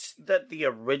fact that the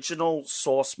original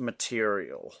source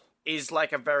material is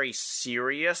like a very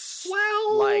serious...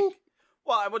 Well,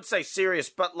 I would say serious,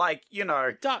 but like, you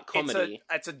know... Dark comedy.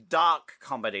 It's a dark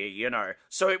comedy, you know.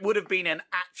 So it would have been an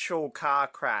actual car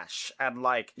crash and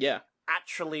like... Yeah.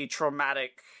 Actually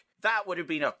traumatic... That would have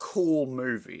been a cool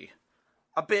movie.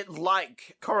 A bit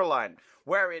like Coraline,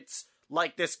 where it's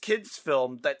like this kid's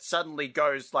film that suddenly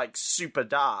goes like super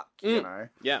dark, you know?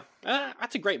 Yeah.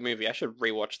 That's a great movie. I should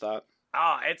rewatch that.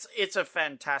 It's a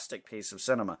fantastic piece of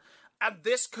cinema. And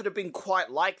this could have been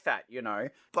quite like that, you know?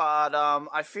 But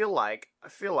I feel like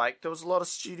there was a lot of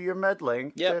studio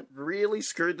meddling that really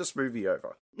screwed this movie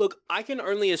over. Look, I can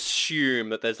only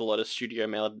assume that there's a lot of studio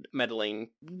meddling.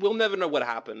 We'll never know what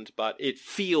happened, but it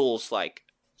feels like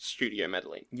studio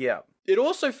meddling. Yeah. It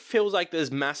also feels like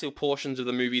there's massive portions of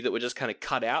the movie that were just kind of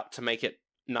cut out to make it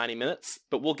 90 minutes,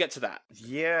 but we'll get to that.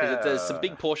 Yeah. 'Cause there's some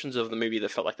big portions of the movie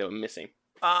that felt like they were missing.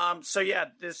 So yeah,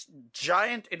 this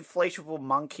giant inflatable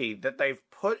monkey that they've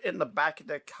put in the back of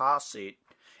their car seat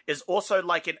is also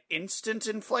like an instant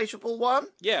inflatable one.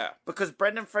 Yeah. Because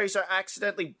Brendan Fraser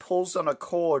accidentally pulls on a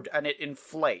cord and it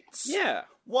inflates. Yeah.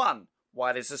 1,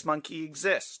 why does this monkey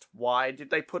exist? Why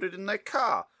did they put it in their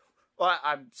car? Well,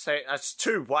 I'm saying that's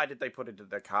 2. Why did they put it in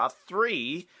their car?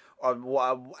 3.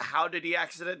 How did he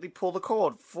accidentally pull the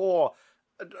cord? 4.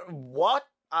 What?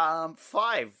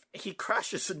 5. He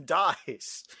crashes and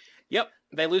dies. Yep.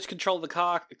 They lose control of the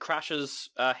car. It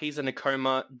crashes. He's in a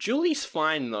coma. Julie's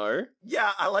fine though.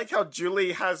 Yeah, I like how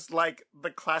Julie has like the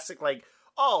classic like,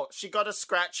 oh, she got a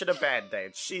scratch and a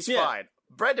band-aid. She's fine.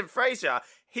 Brendan Fraser,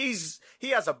 he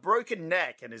has a broken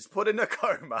neck and is put in a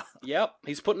coma. Yep,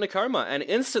 he's put in a coma, and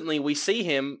instantly we see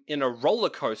him in a roller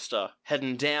coaster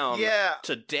heading down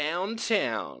to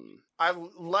downtown. I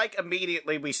like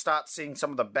immediately we start seeing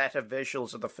some of the better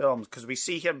visuals of the films because we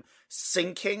see him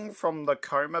sinking from the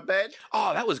coma bed.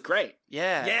 Oh, that was great.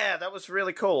 Yeah. Yeah, that was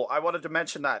really cool. I wanted to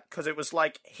mention that because it was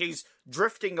like he's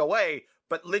drifting away,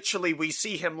 but literally we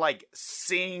see him like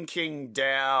sinking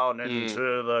down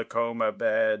into the coma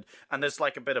bed, and there's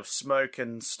like a bit of smoke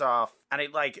and stuff, and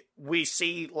it like we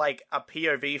see like a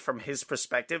POV from his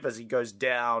perspective as he goes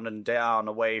down and down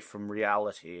away from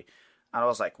reality. And I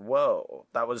was like, whoa,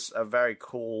 that was a very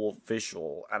cool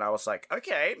visual. And I was like,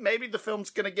 okay, maybe the film's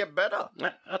going to get better.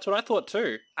 That's what I thought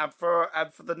too. And for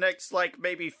the next, like,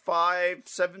 maybe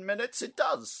 5-7 minutes, it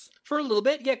does. For a little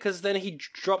bit, yeah, because then he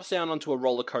drops down onto a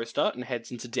roller coaster and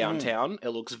heads into downtown.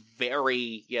 It looks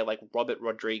very, like Robert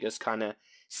Rodriguez kind of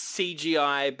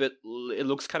CGI, but it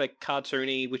looks kind of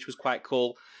cartoony, which was quite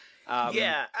cool.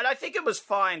 Yeah, and I think it was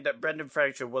fine that Brendan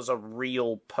Fraser was a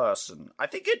real person. I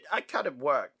think I kind of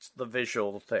worked, the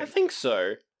visual thing. I think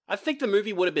so. I think the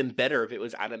movie would have been better if it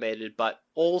was animated, but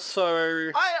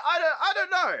also... I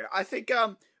don't know. I think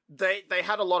they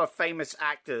had a lot of famous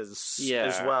actors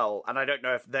as well, and I don't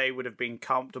know if they would have been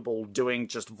comfortable doing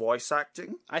just voice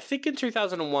acting. I think in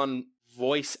 2001,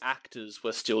 voice actors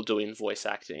were still doing voice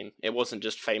acting. It wasn't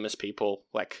just famous people.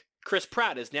 Like, Chris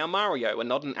Pratt is now Mario and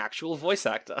not an actual voice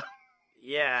actor.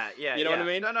 Yeah. You know what I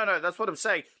mean? No, that's what I'm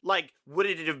saying. Like, would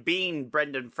it have been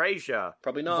Brendan Fraser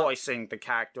probably not voicing the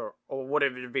character, or would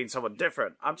it have been someone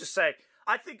different? I'm just saying,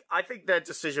 I think their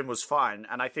decision was fine,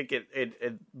 and I think it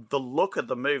the look of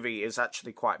the movie is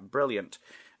actually quite brilliant,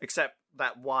 except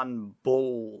that one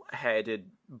bull-headed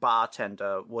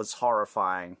bartender was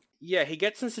horrifying. Yeah, he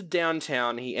gets into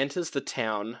downtown, he enters the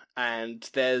town, and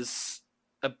there's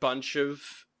a bunch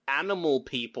of animal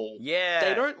people. Yeah.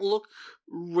 They don't look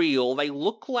real. They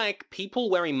look like people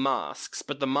wearing masks,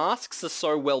 but the masks are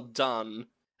so well done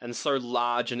and so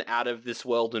large and out of this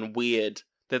world and weird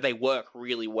that they work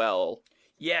really well.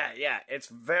 Yeah, it's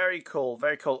very cool,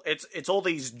 very cool. It's all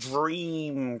these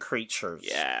dream creatures.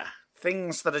 Yeah.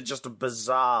 Things that are just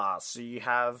bizarre. So you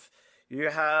have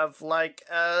like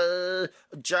a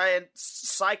giant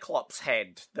cyclops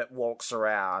head that walks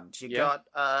around. You got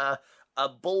a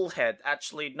bullhead.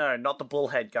 Actually, no, not the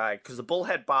bullhead guy, because the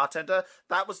bullhead bartender,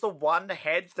 that was the one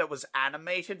head that was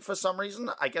animated for some reason.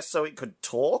 I guess so it could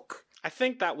talk. I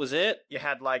think that was it. You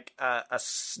had like a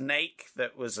snake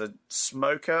that was a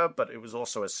smoker, but it was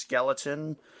also a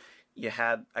skeleton. You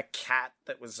had a cat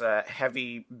that was a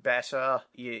heavy better.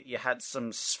 You had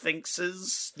some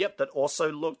sphinxes that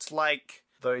also looked like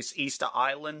those Easter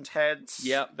Island heads.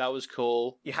 Yep, that was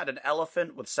cool. You had an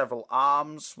elephant with several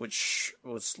arms, which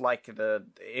was like the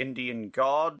Indian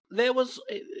god. There was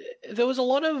a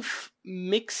lot of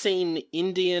mixing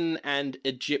Indian and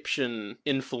Egyptian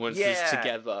influences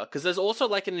together, because there's also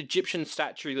like an Egyptian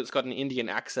statue that's got an Indian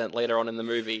accent later on in the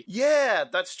movie. Yeah,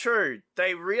 that's true.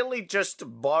 They really just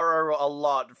borrow a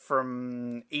lot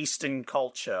from Eastern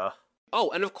culture. Oh,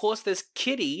 and of course there's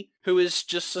Kitty, who is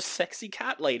just a sexy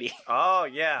cat lady. Oh,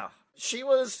 yeah. She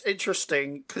was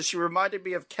interesting because she reminded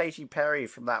me of Katy Perry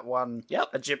from that one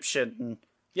Egyptian.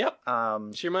 Yep.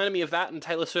 She reminded me of that and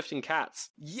Taylor Swift and Cats.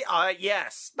 Yeah,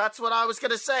 yes, that's what I was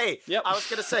going to say. Yep. I was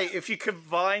going to say, if you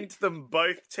combined them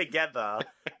both together,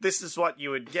 this is what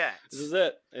you would get. This is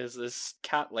it, is this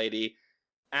cat lady.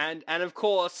 And of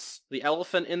course, the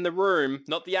elephant in the room,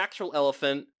 not the actual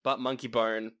elephant, but Monkey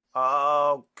Bone.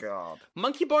 Oh, God.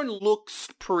 Monkey Bone looks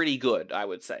pretty good, I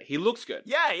would say. He looks good.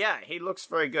 Yeah, he looks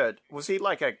very good. Was he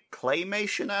like a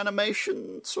claymation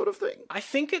animation sort of thing? I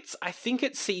think it's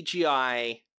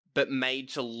CGI, but made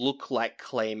to look like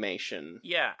claymation.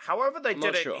 Yeah, however they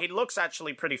did it, sure. He looks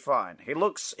actually pretty fine. He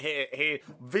looks, he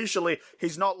visually,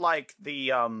 he's not like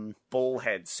the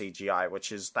bullhead CGI,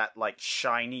 which is that like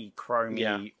shiny,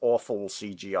 chromy, awful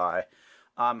CGI.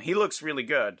 He looks really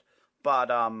good.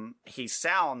 But he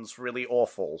sounds really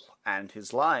awful, and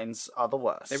his lines are the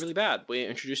worst. They're really bad. We're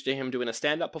introduced to him doing a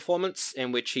stand-up performance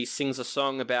in which he sings a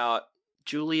song about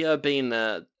Julia being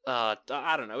a... I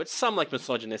don't know, it's some, like,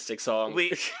 misogynistic song.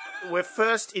 We're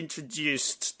first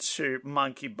introduced to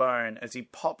Monkey Bone as he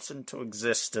pops into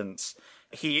existence.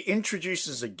 He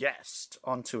introduces a guest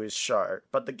onto his show,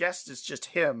 but the guest is just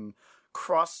him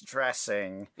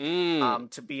cross-dressing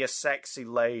to be a sexy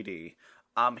lady.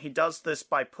 He does this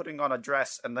by putting on a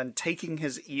dress and then taking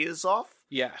his ears off.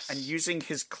 Yes. And using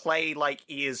his clay-like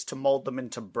ears to mold them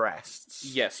into breasts.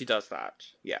 Yes, he does that.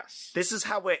 Yes. This is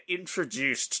how we're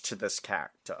introduced to this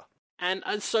character. And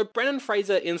so Brendan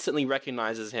Fraser instantly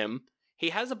recognizes him.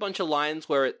 He has a bunch of lines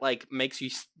where it, like, makes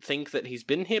you think that he's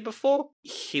been here before.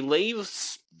 He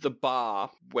leaves the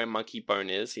bar where Monkey Bone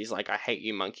is. He's like, I hate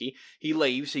you, monkey. He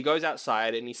leaves, he goes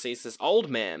outside, and he sees this old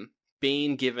man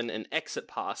being given an exit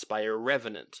pass by a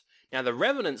revenant. Now, the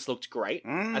revenants looked great.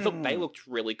 I thought they looked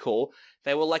really cool.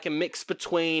 They were like a mix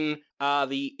between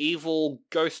the evil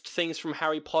ghost things from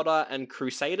Harry Potter and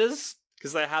Crusaders,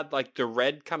 because they had like the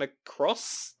red kind of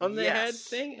cross on their head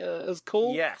thing. It was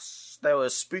cool. Yes, they were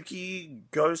spooky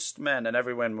ghost men, and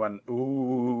everyone went,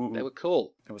 ooh. They were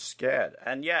cool. They were scared.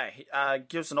 And yeah, he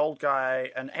gives an old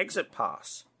guy an exit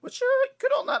pass. Which,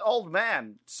 good on that old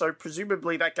man. So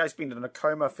presumably that guy's been in a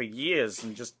coma for years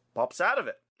and just pops out of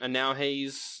it. And now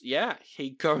he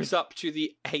goes up to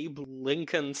the Abe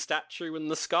Lincoln statue in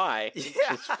the sky. Yeah.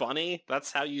 Which is funny.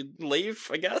 That's how you leave,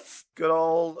 I guess. Good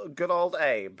old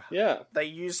Abe. Yeah. They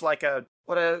use like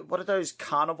what are those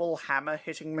carnival hammer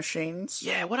hitting machines?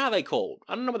 Yeah, what are they called?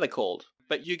 I don't know what they're called.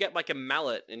 But you get like a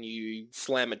mallet and you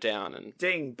slam it down and...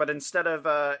 Ding, but instead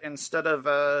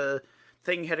of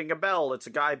thing hitting a bell, it's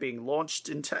a guy being launched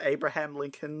into Abraham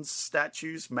Lincoln's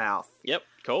statue's mouth. Yep,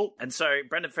 cool. And so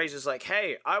Brendan Fraser's like,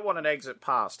 hey, I want an exit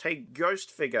pass. Hey,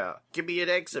 ghost figure, give me an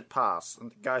exit pass.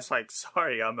 And the guy's like,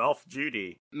 sorry, I'm off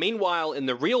duty. Meanwhile, in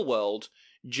the real world,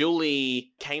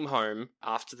 Julie came home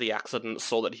after the accident,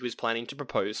 saw that he was planning to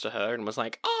propose to her, and was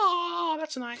like, oh,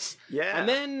 that's nice. Yeah. And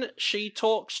then she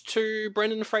talked to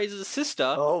Brendan Fraser's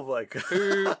sister, oh my God,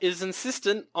 who is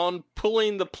insistent on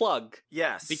pulling the plug.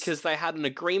 Yes. Because they had an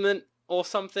agreement or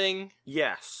something.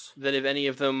 Yes. That if any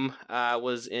of them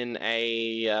was in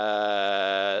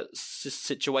a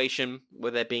situation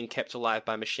where they're being kept alive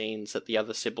by machines, that the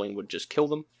other sibling would just kill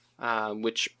them.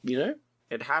 Which, you know...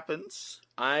 It happens.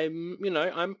 I'm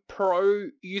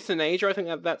pro-euthanasia. I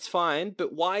think that's fine.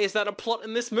 But why is that a plot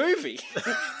in this movie?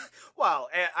 Well,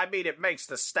 I mean, it makes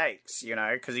the stakes,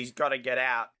 because he's got to get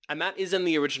out. And that is in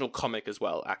the original comic as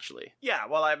well, actually. Yeah,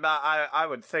 well, I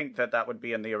would think that would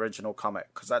be in the original comic,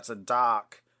 because that's a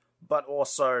dark, but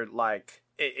also, like,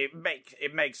 it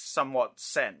makes somewhat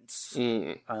sense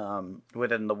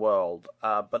within the world.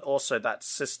 But also that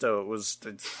sister was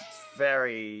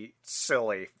very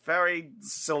silly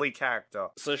character.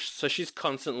 So she's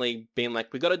constantly being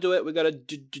like, we got to do it. We got to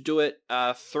do it.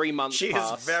 3 months. She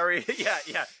pass. is very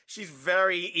She's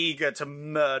very eager to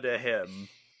murder him.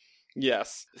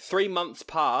 Yes. 3 months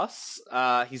pass.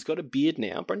 He's got a beard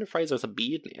now. Brendan Fraser has a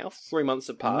beard now. 3 months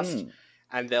have passed,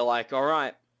 and they're like, all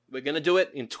right, we're gonna do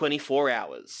it in 24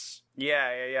 hours.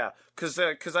 Yeah. Because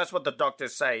that's what the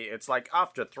doctors say. It's like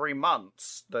after 3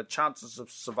 months, the chances of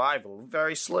survival are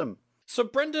very slim. So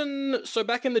back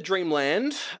in the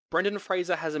Dreamland, Brendan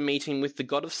Fraser has a meeting with the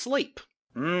god of sleep.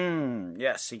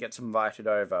 Yes, he gets invited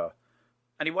over.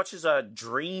 And he watches a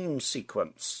dream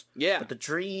sequence. Yeah. But the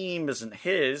dream isn't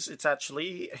his, it's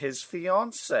actually his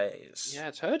fiance's. Yeah,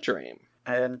 it's her dream.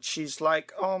 And she's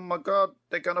like, oh my god,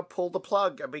 they're gonna pull the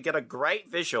plug. And we get a great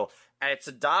visual. And it's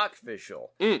a dark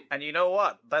visual. And you know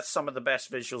what? That's some of the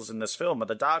best visuals in this film, are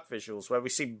the dark visuals, where we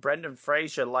see Brendan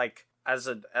Fraser, like, as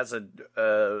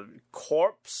a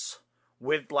corpse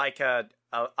with, like, a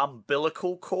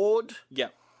umbilical cord. Yeah.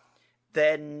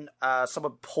 Then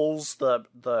someone pulls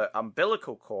the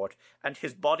umbilical cord, and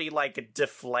his body, like,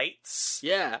 deflates.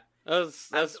 Yeah.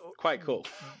 That's quite cool.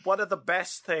 One of the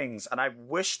best things, and I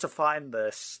wish to find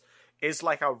this, is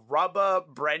like a rubber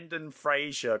Brendan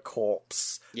Fraser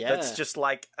corpse. Yeah. That's just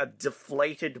like a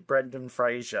deflated Brendan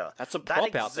Fraser. That's a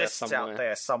prop that out there exists somewhere. out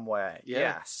there somewhere. Yeah.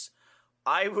 Yes.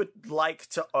 I would like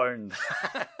to own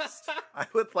that. I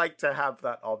would like to have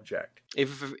that object.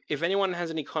 If anyone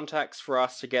has any contacts for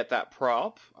us to get that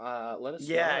prop, let us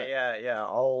know. Yeah.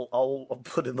 I'll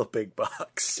put in the big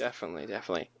bucks.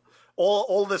 Definitely.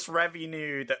 All this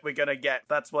revenue that we're gonna get,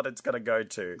 that's what it's gonna go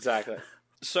to. Exactly.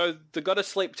 So the god of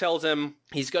sleep tells him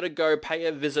he's got to go pay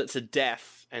a visit to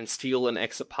Death and steal an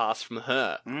exit pass from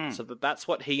her. So that's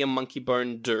what he and Monkey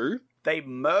Bone do. They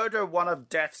murder one of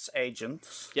Death's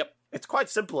agents. Yep. It's quite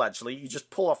simple, actually. You just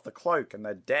pull off the cloak and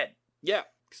they're dead. Yeah,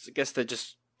 because I guess they're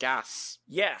just gas.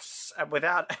 Yes, and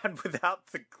without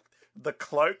the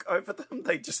cloak over them,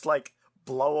 they just, like,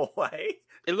 blow away.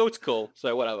 It looks cool,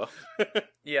 so whatever.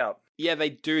 Yeah. Yeah, they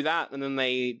do that, and then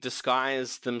they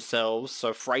disguise themselves.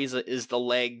 So Fraser is the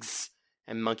legs,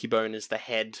 and Monkey Bone is the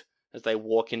head, as they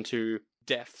walk into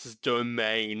Death's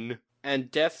domain.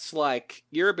 And Death's like,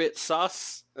 you're a bit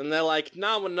sus. And they're like,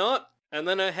 nah, we're not. And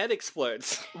then her head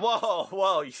explodes.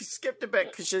 Whoa, you skipped a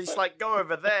bit, because she's like, go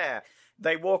over there.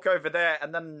 They walk over there,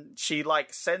 and then she,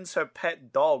 like, sends her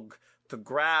pet dog to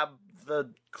grab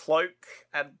the cloak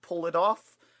and pull it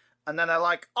off. And then they're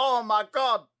like, oh my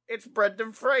god, it's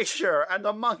Brendan Fraser and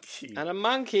a monkey. And a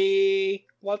monkey.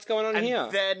 What's going on And here?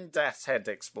 then Death's head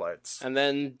explodes. And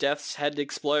then Death's head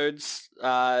explodes.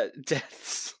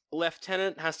 Death's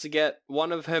lieutenant has to get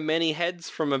one of her many heads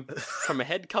from a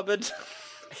head cupboard.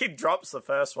 He drops the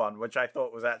first one, which I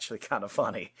thought was actually kind of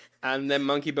funny. And then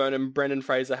Monkey Bone and Brendan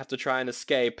Fraser have to try and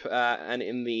escape. And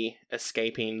in the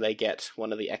escaping, they get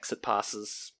one of the exit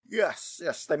passes. Yes,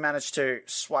 they manage to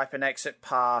swipe an exit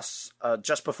pass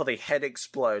just before the head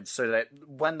explodes, so that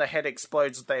when the head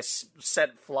explodes, they're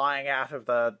sent flying out of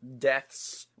the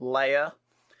Death's lair.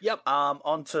 Yep.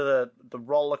 Onto the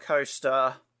roller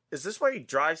coaster. Is this where he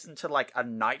drives into, like, a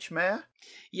nightmare?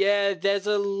 Yeah, there's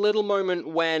a little moment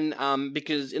when,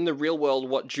 because in the real world,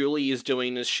 what Julie is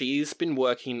doing is she's been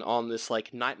working on this,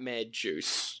 like, nightmare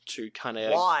juice to kind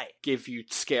of Why? give you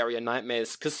scarier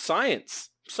nightmares. Because science.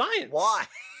 Why?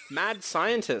 Mad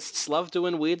scientists love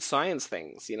doing weird science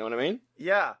things, you know what I mean?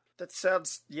 Yeah, that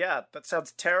sounds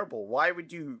terrible. Why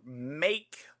would you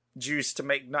make juice to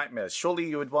make nightmares? Surely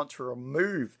you would want to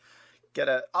remove...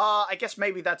 I guess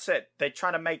maybe that's it. They're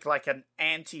trying to make, like, an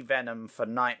anti-venom for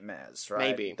nightmares, right?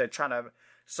 Maybe. They're trying to...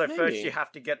 So first you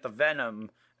have to get the venom,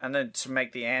 and then to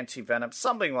make the anti-venom,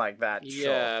 something like that, Yeah,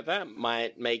 sure. that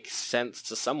might make sense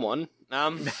to someone.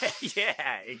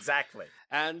 Yeah, exactly.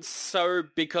 And so,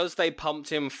 because they pumped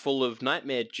him full of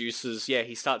nightmare juices, yeah,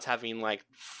 he starts having, like,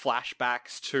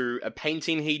 flashbacks to a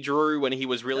painting he drew when he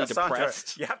was really Sandra,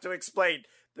 depressed. you have to explain.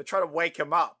 They're trying to wake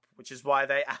him up, which is why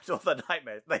they add all the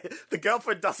nightmares. The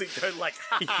girlfriend doesn't go like,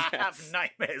 ha, Yes. have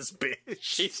nightmares, bitch.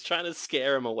 She's trying to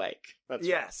scare him awake. That's right.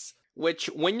 Yes. Which,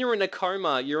 when you're in a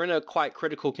coma, you're in a quite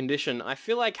critical condition. I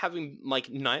feel like having, like,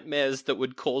 nightmares that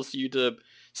would cause you to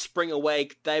spring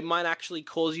awake, they might actually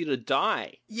cause you to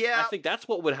die. Yeah. I think that's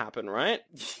what would happen, right?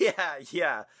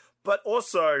 Yeah. But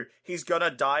also, he's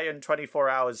gonna die in 24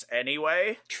 hours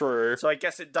anyway. True. So I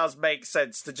guess it does make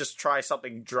sense to just try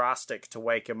something drastic to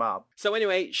wake him up. So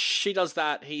anyway, she does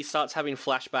that. He starts having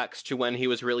flashbacks to when he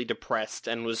was really depressed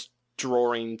and was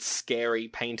drawing scary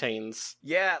paintings.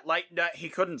 Yeah, like, no, he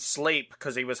couldn't sleep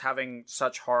because he was having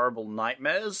such horrible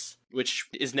nightmares. which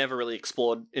is never really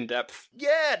explored in depth.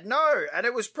 Yeah, no, and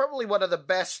it was probably one of the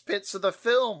best bits of the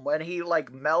film when he,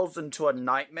 like, melds into a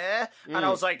nightmare, and I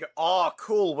was like, oh,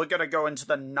 cool, we're gonna go into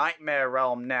the nightmare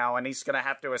realm now, and he's gonna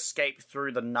have to escape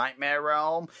through the nightmare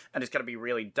realm, and it's gonna be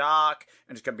really dark,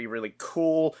 and it's gonna be really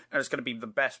cool, and it's gonna be the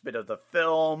best bit of the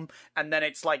film, and then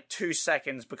it's like 2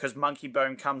 seconds because Monkey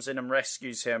Bone comes in and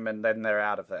rescues him, and then they're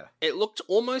out of there. It looked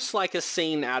almost like a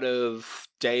scene out of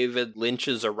David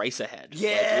Lynch's Eraserhead.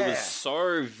 Yeah. Like, it was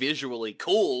so visually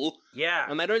cool. Yeah.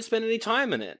 And they don't spend any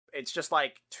time in it. It's just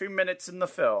like 2 minutes in the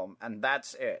film, and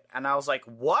that's it. And I was like,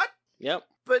 what? Yep.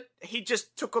 But he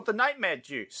just took all the nightmare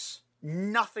juice.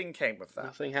 Nothing came with that.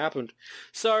 Nothing happened.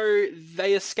 So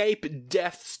they escape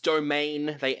Death's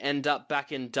domain. They end up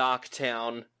back in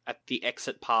Darktown at the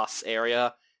exit pass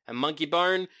area. And Monkey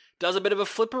Bone does a bit of a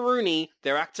flipperoonie.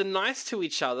 They're acting nice to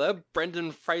each other.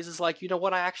 Brendan Fraser's like, you know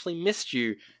what, I actually missed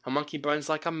you. And Monkey Bone's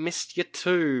like, I missed you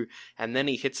too. And then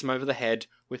he hits him over the head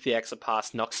with the exit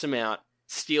pass, knocks him out,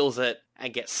 steals it,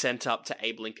 and gets sent up to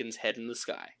Abe Lincoln's head in the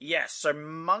sky. Yes, so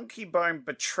Monkey Bone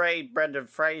betrayed Brendan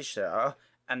Fraser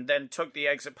and then took the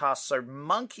exit pass so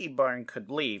Monkey Bone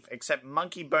could leave, except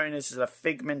Monkey Bone is a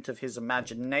figment of his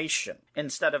imagination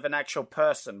instead of an actual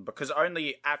person, because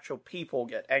only actual people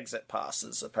get exit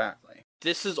passes, apparently.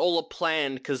 This is all a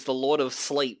plan because the Lord of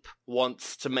Sleep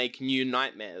wants to make new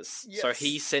nightmares. Yes. So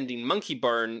he's sending Monkey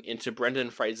Bone into Brendan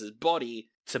Fraser's body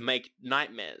to make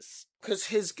nightmares. Because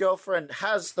his girlfriend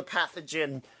has the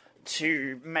pathogen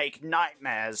to make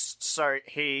nightmares, so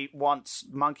he wants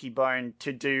Monkey Bone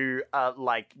to do a,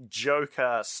 like,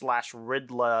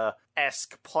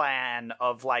 Joker/Riddler-esque plan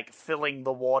of, like, filling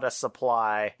the water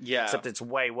supply. Yeah. Except it's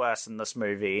way worse in this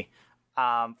movie.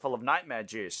 Full of nightmare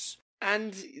juice.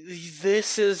 And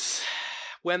this is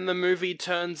when the movie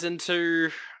turns into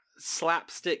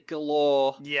slapstick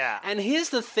galore. Yeah. And here's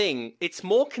the thing, it's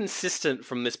more consistent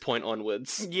from this point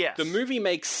onwards. Yes. The movie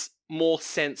makes more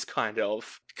sense, kind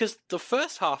of. Because the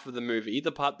first half of the movie,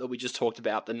 the part that we just talked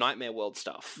about, the Nightmare World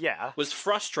stuff, Yeah. was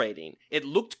frustrating. It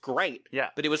looked great. Yeah.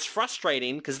 But it was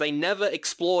frustrating because they never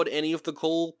explored any of the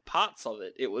cool parts of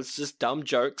it. It was just dumb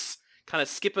jokes, kind of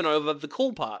skipping over the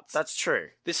cool parts. That's true.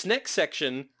 This next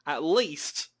section, at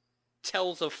least,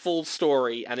 tells a full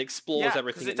story and explores Yeah,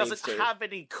 because because it doesn't have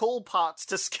any cool parts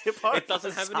to skip over. It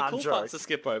doesn't have any cool parts to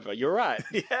skip over. You're right.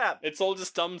 Yeah. It's all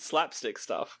just dumb slapstick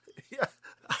stuff.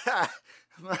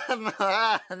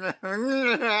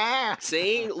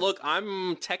 See, look,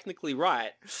 I'm technically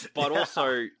right, but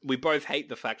also we both hate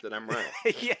the fact that I'm right.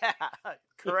 Yeah,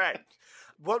 correct.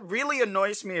 What really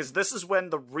annoys me is this is when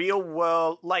the real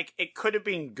world, like, it could have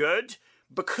been good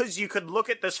because you could look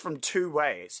at this from two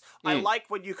ways. I like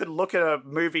when you could look at a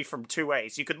movie from two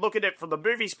ways. You could look at it from the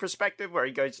movie's perspective where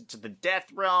he goes into the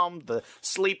death realm, the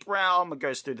sleep realm, and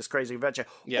goes through this crazy adventure.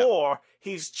 Yeah. Or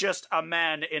he's just a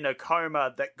man in a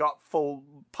coma that got full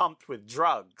pumped with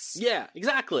drugs. Yeah,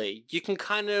 exactly. You can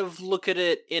kind of look at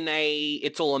it in a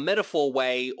it's all a metaphor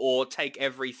way or take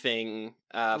everything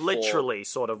Literally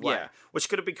sort of way, Yeah. which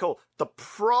could have been cool. The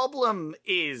problem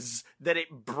is that it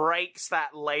breaks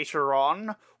that later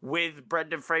on with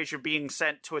Brendan Fraser being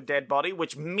sent to a dead body,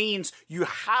 which means you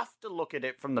have to look at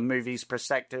it from the movie's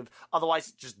perspective, otherwise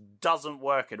it just doesn't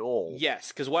work at all. Yes,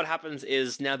 because what happens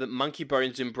is now that Monkey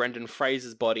Bone's in Brendan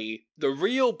Fraser's body, the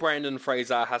real Brendan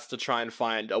Fraser has to try and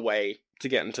find a way to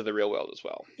get into the real world as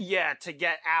well. Yeah, to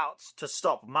get out to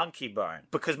stop Monkey Bone,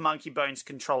 because Monkey Bone's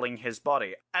controlling his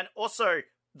body. And also,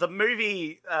 the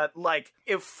movie,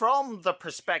 if from the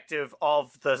perspective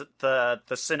of the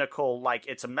cynical, like,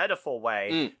 it's a metaphor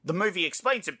way, the movie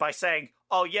explains it by saying,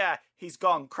 oh yeah, he's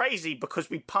gone crazy because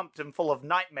we pumped him full of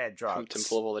nightmare drugs. Pumped him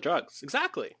full of all the drugs.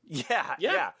 Exactly.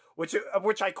 Yeah.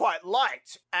 Which I quite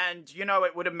liked. And,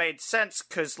 it would have made sense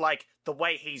because, like, the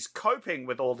way he's coping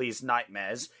with all these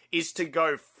nightmares is to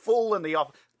go full in the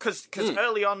off. Because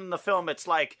early on in the film, it's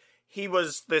like he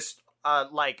was this,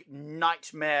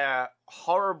 nightmare,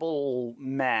 horrible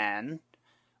man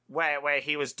where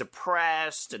he was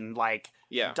depressed and,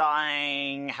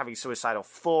 dying, having suicidal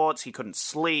thoughts. He couldn't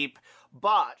sleep.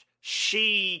 But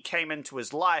she came into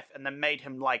his life and then made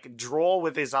him, draw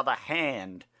with his other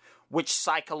hand, which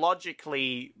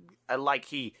psychologically,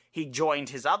 he joined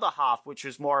his other half, which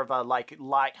was more of a,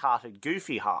 light-hearted,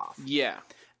 goofy half. Yeah.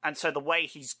 And so the way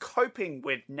he's coping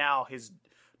with now his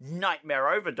nightmare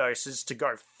overdose is to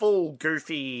go full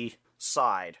goofy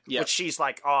side. Yeah. Which she's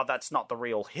like, oh, that's not the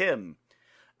real him.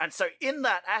 And so in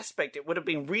that aspect, it would have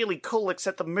been really cool,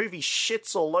 except the movie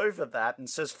shits all over that and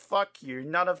says, fuck you,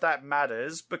 none of that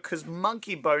matters, because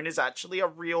Monkey Bone is actually a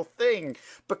real thing.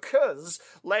 Because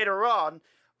later on,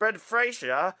 Brendan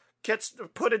Fraser gets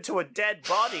put into a dead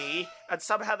body, and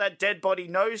somehow that dead body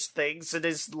knows things and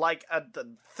is like a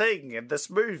thing in this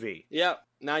movie. Yep.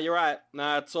 No, you're right.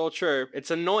 No, it's all true.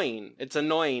 It's annoying. It's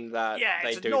annoying that they do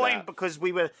that. It's annoying because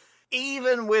we were...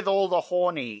 Even with all the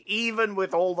horny, even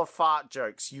with all the fart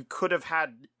jokes, you could have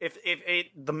had... If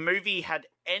the movie had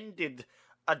ended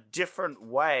a different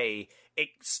way, it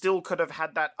still could have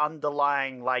had that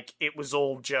underlying, like, it was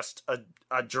all just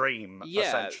a dream,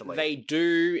 essentially. They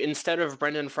do, instead of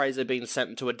Brendan Fraser being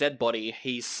sent into a dead body,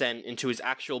 he's sent into his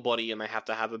actual body and they have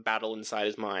to have a battle inside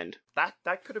his mind.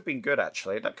 That could have been good,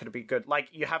 actually. That could have been good. Like,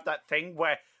 you have that thing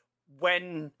where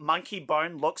when Monkey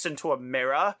Bone looks into a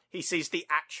mirror, he sees the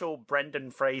actual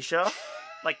Brendan Fraser,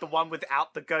 like the one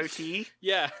without the goatee.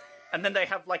 Yeah. And then they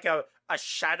have like a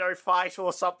shadow fight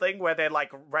or something where they're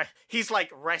like, he's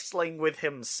like wrestling with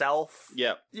himself.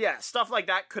 Yeah. Yeah, stuff like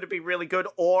that could have been really good.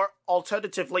 Or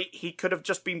alternatively, he could have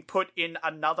just been put in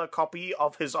another copy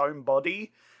of his own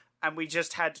body and we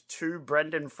just had two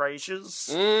Brendan Frasers.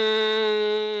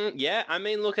 Yeah, I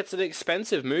mean, look, it's an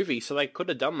expensive movie, so they could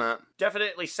have done that.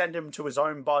 Definitely send him to his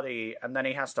own body and then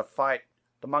he has to fight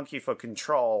the monkey for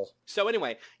control. So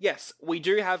anyway, yes, we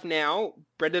do have now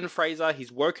Brendan Fraser.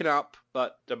 He's woken up,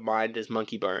 but the mind is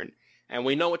Monkey Bone. And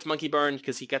we know it's Monkey Bone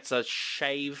because he gets a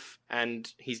shave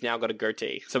and he's now got a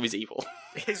goatee, so he's evil.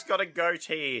 He's got a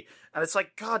goatee. And it's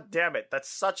like, God damn it, that's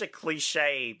such a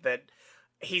cliche that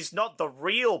he's not the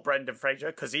real Brendan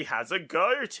Fraser because he has a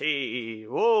goatee.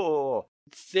 Whoa.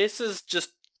 This is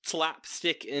just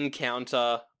slapstick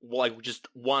encounter, like just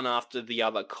one after the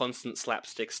other, constant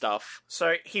slapstick stuff.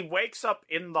 So he wakes up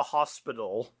in the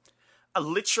hospital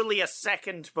literally a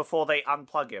second before they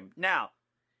unplug him. Now,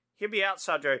 hear me out,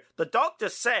 Sandro. The doctor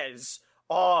says,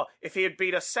 if he had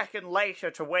been a second later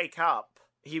to wake up,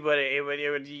 he would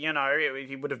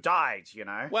have died, you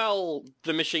know? Well,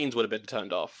 the machines would have been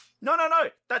turned off. No,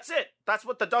 that's it. That's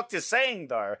what the doctor's saying,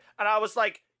 though. And I was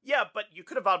like, yeah, but you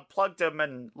could have unplugged him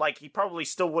and, like, he probably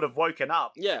still would have woken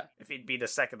up. Yeah. If he'd been a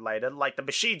second later. Like, the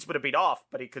machines would have been off,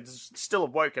 but he could still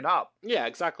have woken up. Yeah,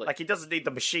 exactly. Like, he doesn't need the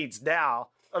machines now.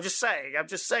 I'm just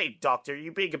saying, Doctor,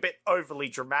 you're being a bit overly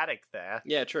dramatic there.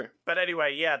 Yeah, true. But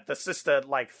anyway, yeah, the sister,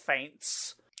 like,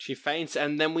 faints. She faints,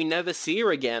 and then we never see her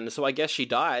again, so I guess she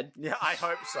died. Yeah, I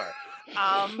hope so.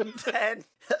 Then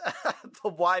the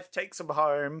wife takes him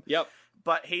home. Yep.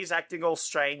 But he's acting all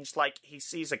strange, like he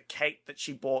sees a cake that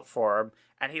she bought for him,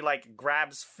 and he, like,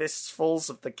 grabs fistfuls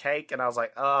of the cake, and I was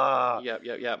like,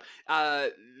 Yep.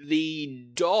 The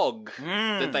dog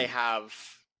that they have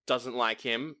doesn't like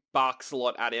him, barks a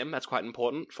lot at him. That's quite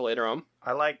important for later on.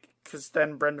 I like, because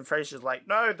then Brendan Fraser's like,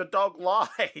 no, the dog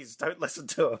lies, don't listen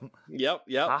to him. Yep.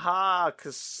 Aha,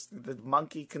 because the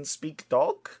monkey can speak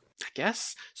dog? I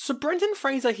guess. So Brendan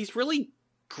Fraser, he's really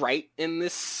great in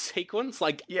this sequence.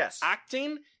 Like, yes.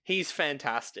 Acting, he's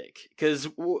fantastic. Because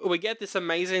we get this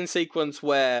amazing sequence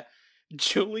where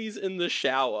Julie's in the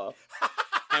shower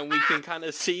and we can kind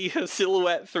of see her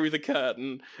silhouette through the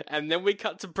curtain, and then we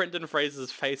cut to Brendan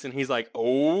Fraser's face and he's like,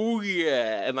 oh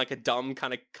yeah, and like a dumb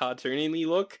kind of cartoony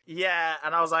look. Yeah,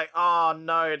 and I was like, oh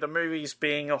no, the movie's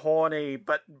being horny,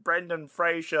 but Brendan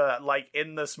Fraser, like,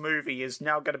 in this movie is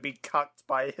now going to be cucked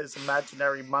by his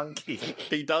imaginary monkey.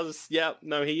 He does, yeah,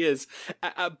 no, he is.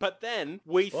 But then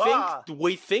we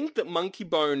think that Monkey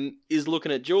Bone is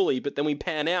looking at Julie, but then we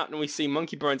pan out and we see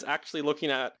Monkey Bone's actually looking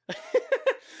at...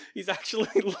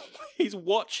 He's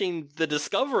watching the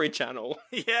Discovery Channel.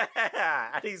 Yeah,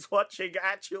 and he's watching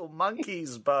actual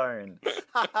Monkey's Bone.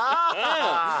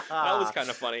 That was kind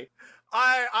of funny.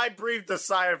 I breathed a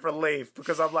sigh of relief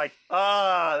because I'm like,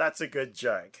 that's a good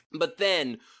joke. But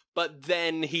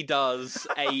then he does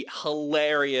a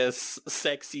hilarious,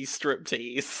 sexy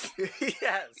striptease.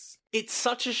 Yes. It's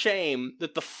such a shame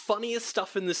that the funniest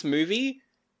stuff in this movie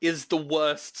is the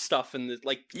worst stuff in this.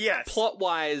 Like, yes.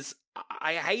 Plot-wise,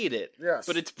 I hate it. Yes.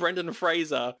 But it's Brendan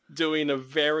Fraser doing a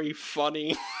very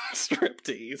funny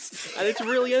striptease. And it's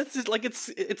really,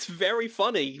 it's very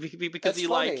funny because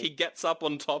he gets up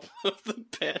on top of the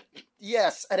bed.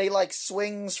 Yes, and he, like,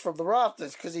 swings from the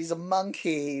rafters because he's a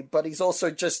monkey, but he's also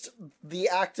just the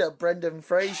actor Brendan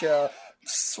Fraser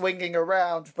swinging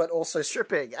around, but also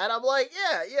stripping. And I'm like,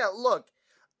 yeah, look.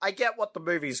 I get what the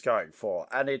movie's going for,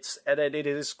 and it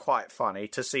is quite funny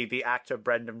to see the actor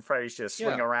Brendan Fraser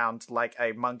swing around like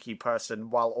a monkey person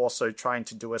while also trying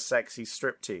to do a sexy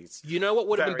striptease. You know what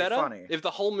would have been better? Funny. If the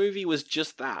whole movie was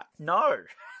just that. No.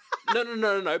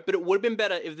 No. But it would have been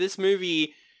better if this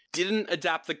movie didn't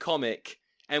adapt the comic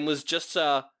and was just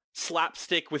a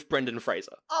slapstick with Brendan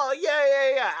Fraser. Oh,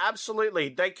 yeah, absolutely.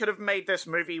 They could have made this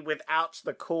movie without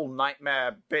the cool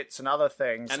nightmare bits and other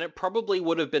things. And it probably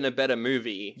would have been a better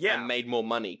movie and made more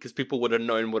money, because people would have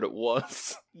known what it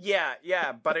was. Yeah,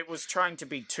 but it was trying to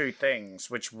be two things,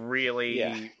 which really...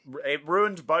 It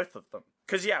ruined both of them.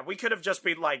 Because, we could have just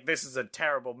been like, this is a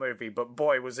terrible movie, but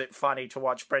boy, was it funny to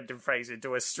watch Brendan Fraser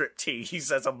do a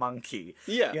striptease as a monkey.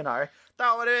 Yeah. You know?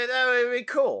 That would be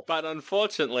cool. But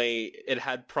unfortunately, it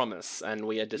had promise, and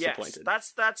we are disappointed.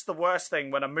 Yes, that's the worst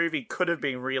thing, when a movie could have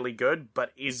been really good,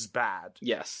 but is bad.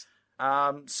 Yes.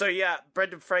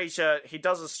 Brendan Fraser, he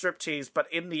does a striptease, but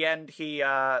in the end, he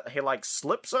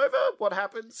slips over? What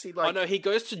happens? Oh no, he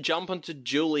goes to jump onto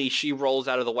Julie, she rolls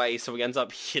out of the way, so he ends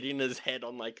up hitting his head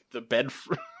on, the bed.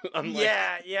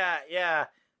 Yeah.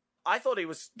 I thought he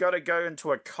was gonna go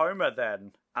into a coma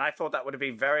then, and I thought that would have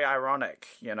been very ironic,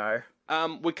 you know?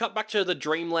 We cut back to the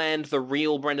Dreamland. The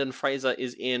real Brendan Fraser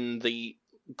is in the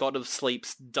God of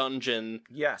Sleep's dungeon.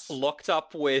 Yes. Locked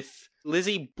up with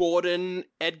Lizzie Borden,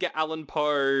 Edgar Allan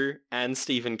Poe, and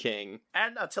Stephen King.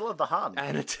 And Attila the Hun.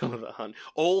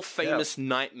 All famous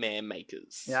nightmare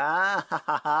makers. Yeah.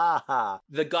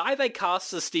 The guy they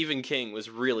cast as Stephen King was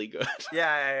really good.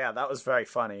 Yeah. That was very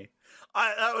funny.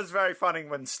 That was very funny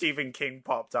when Stephen King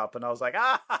popped up, and I was like,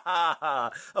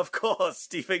 of course,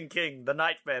 Stephen King, the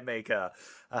Nightmare Maker.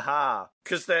 Aha.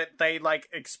 Because they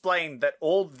explained that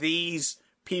all these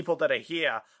people that are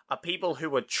here are people who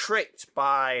were tricked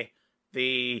by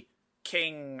the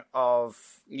King of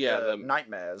the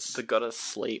Nightmares. The God of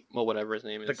Sleep, or whatever his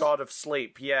name is. The God of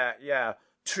Sleep, yeah.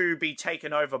 To be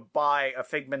taken over by a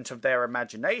figment of their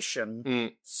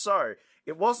imagination. So...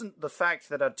 it wasn't the fact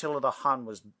that Attila the Hun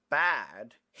was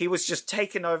bad. He was just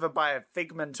taken over by a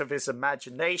figment of his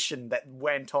imagination that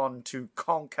went on to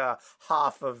conquer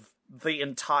half of the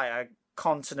entire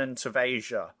continent of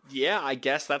Asia. Yeah, I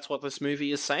guess that's what this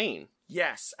movie is saying.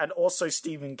 Yes, and also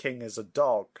Stephen King is a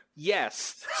dog.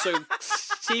 Yes, so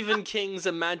Stephen King's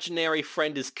imaginary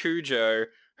friend is Cujo,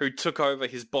 who took over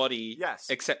his body. Yes.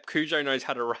 Except Cujo knows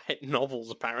how to write novels,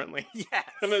 apparently. Yes.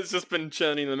 And has just been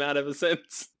churning them out ever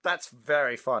since. That's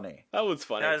very funny. That was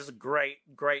funny. That is a great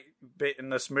bit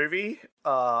in this movie.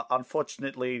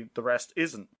 Unfortunately, the rest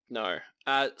isn't. No.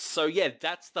 That's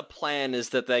the plan, is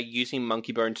that they're using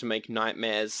Monkey Bone to make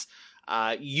nightmares,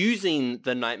 using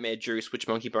the nightmare juice, which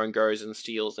Monkey Bone goes and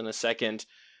steals in a second.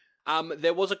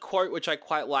 There was a quote which I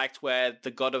quite liked where the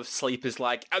God of Sleep is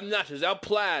like, and that is our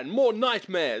plan, more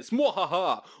nightmares, more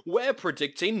haha, we're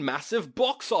predicting massive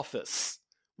box office.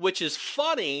 Which is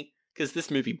funny, because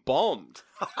this movie bombed.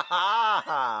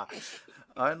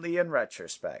 Only in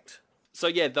retrospect.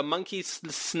 So the monkey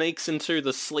sneaks into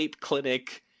the sleep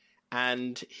clinic,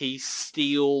 and he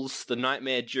steals the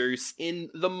nightmare juice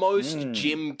in the most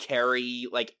Jim Carrey,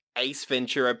 Ace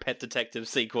Ventura Pet Detective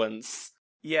sequence.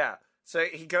 Yeah. So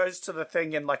he goes to the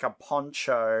thing in a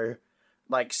poncho,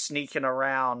 sneaking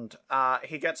around.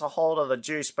 He gets a hold of the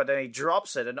juice, but then he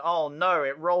drops it, and oh no,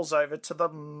 it rolls over to the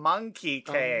monkey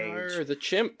cage. Oh no, the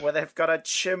chimp. Where they've got a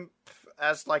chimp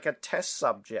as a test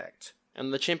subject.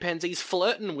 And the chimpanzee's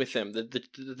flirting with him.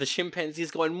 The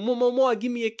chimpanzee's going, more,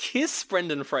 give me a kiss,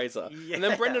 Brendan Fraser. Yeah. And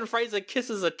then Brendan Fraser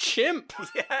kisses a chimp.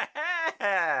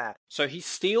 Yeah. So he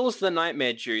steals the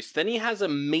nightmare juice. Then he has a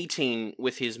meeting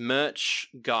with his merch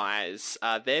guys.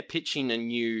 They're pitching a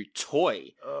new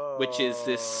toy, which is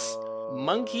this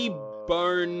monkey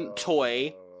bone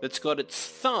toy that's got its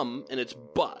thumb in its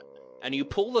butt. And you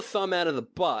pull the thumb out of the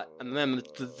butt, and then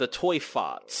the toy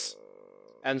farts.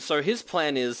 And so his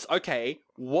plan is, okay,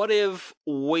 what if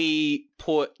we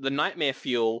put the nightmare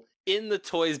fuel in the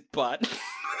toy's butt?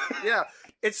 Yeah,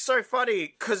 it's so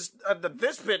funny, because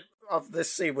this bit of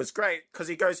this scene was great, because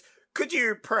he goes, could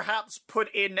you perhaps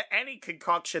put in any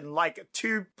concoction,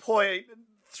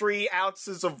 2.3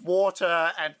 ounces of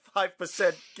water and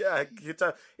 5%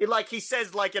 guitar? He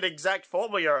says an exact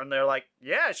formula, and they're like,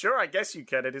 yeah, sure, I guess you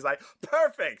can. And he's like,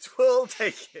 perfect, we'll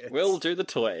take it. We'll do the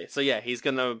toy. So he's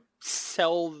gonna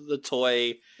sell the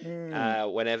toy.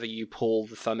 Whenever you pull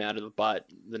the thumb out of the butt,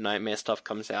 the nightmare stuff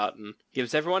comes out and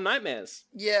gives everyone nightmares.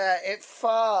 Yeah, it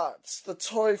farts. The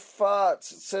toy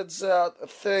farts. It sends out a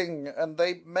thing, and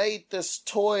they made this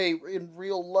toy in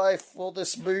real life for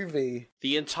this movie.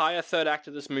 The entire third act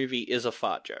of this movie is a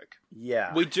fart joke.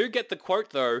 Yeah. We do get the quote,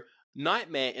 though,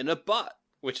 nightmare in a butt,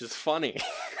 which is funny.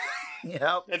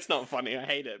 Yep. It's not funny, I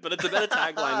hate it, but it's a better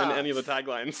tagline than any of the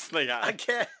taglines they have.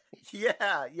 Again,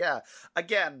 yeah.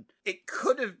 Again, it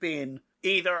could have been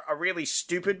either a really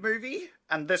stupid movie,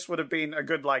 and this would have been a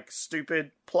good, like,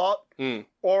 stupid plot,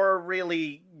 or a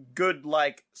really good,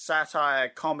 like, satire,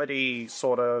 comedy,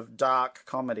 sort of dark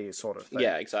comedy sort of thing.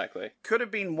 Yeah, exactly. Could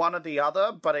have been one or the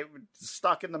other, but it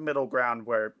stuck in the middle ground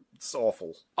where it's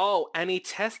awful. Oh, and he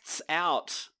tests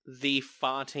out the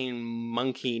farting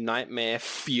monkey nightmare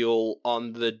fuel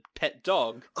on the pet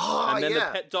dog. Oh, and then yeah.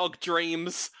 the pet dog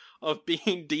dreams of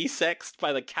being desexed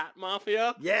by the cat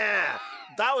mafia. Yeah,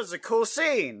 that was a cool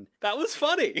scene. That was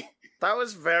funny. That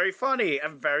was very funny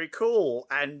and very cool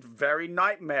and very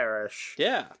nightmarish.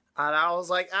 Yeah. And I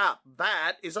was like,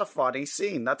 that is a funny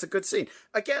scene. That's a good scene.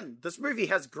 Again, this movie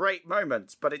has great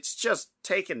moments, but it's just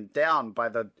taken down by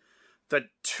the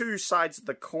two sides of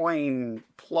the coin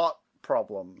plot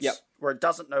problems. Yep. Where it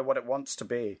doesn't know what it wants to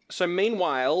be. So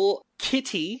meanwhile,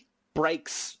 Kitty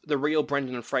breaks the real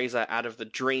Brendan Fraser out of the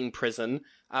dream prison.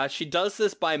 She does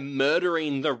this by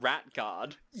murdering the rat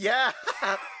guard. Yeah.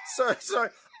 so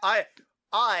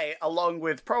I, along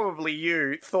with probably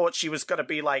you, thought she was going to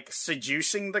be, like,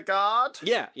 seducing the guard.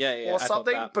 Yeah. Or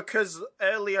something, because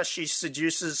earlier she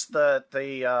seduces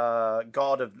the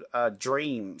god of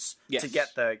dreams to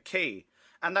get the key.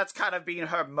 And that's kind of been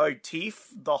her motif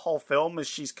the whole film, is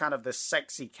she's kind of this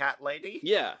sexy cat lady.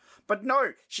 Yeah. But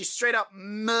no, she straight up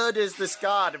murders this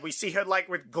guard, and we see her, like,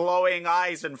 with glowing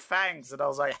eyes and fangs, and I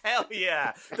was like, hell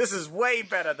yeah, this is way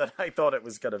better than I thought it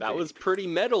was gonna be. That was pretty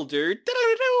metal, dude.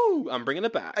 I'm bringing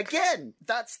it back. Again,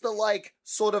 that's the, like,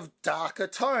 sort of darker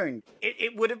tone.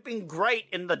 It would have been great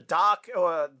in the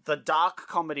dark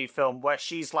comedy film where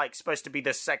she's, like, supposed to be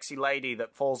this sexy lady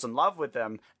that falls in love with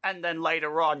him, and then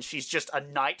later on she's just a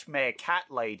nightmare cat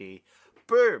lady.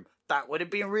 Boom. That would have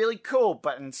been really cool,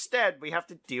 but instead we have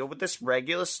to deal with this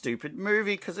regular stupid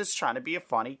movie because it's trying to be a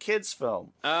funny kids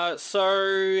film.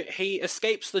 So he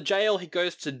escapes the jail, he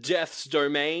goes to Death's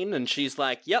domain, and she's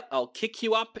like, yep, I'll kick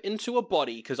you up into a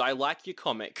body because I like your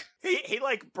comic. He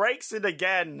like breaks it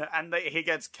again and he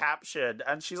gets captured,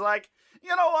 and she's like,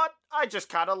 you know what? I just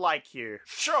kind of like you.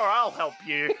 Sure, I'll help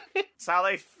you. That's how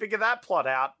they figure that plot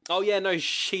out. Oh yeah, no,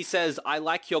 she says, I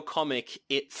like your comic,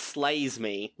 it slays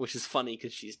me, which is funny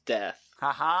because she's Death.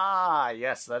 Haha,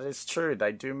 yes, that is true.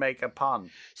 They do make a pun.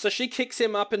 So she kicks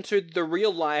him up into the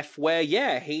real life where,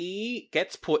 yeah, he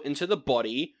gets put into the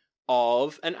body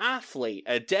of an athlete,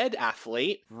 a dead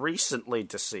athlete. Recently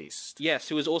deceased. Yes,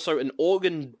 who is also an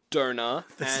organ donor,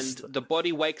 and the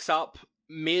body wakes up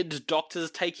mid-doctors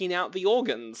taking out the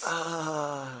organs.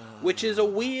 Which is a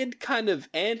weird kind of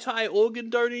anti-organ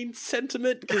donating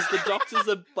sentiment, because the doctors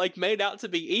are, like, made out to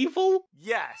be evil.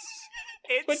 Yes.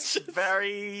 It's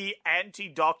very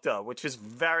anti-doctor, which is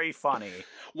very funny.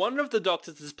 One of the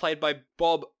doctors is played by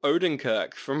Bob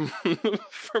Odenkirk from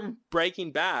from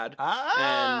Breaking Bad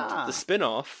and the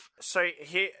spin-off. So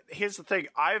here's the thing.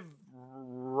 I've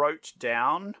wrote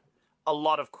down a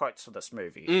lot of quotes for this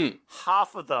movie.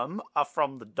 Half of them are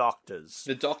from the doctors.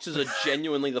 The doctors are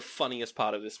genuinely the funniest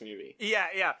part of this movie.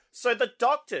 Yeah. So the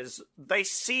doctors, they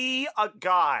see a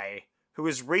guy who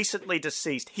is recently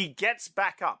deceased. He gets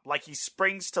back up, like he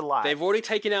springs to life. They've already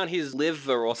taken out his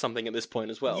liver or something at this point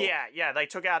as well. Yeah, they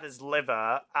took out his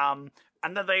liver, and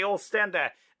then they all stand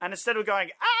there, and instead of going,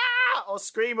 ah, or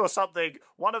scream or something,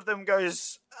 one of them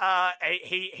goes,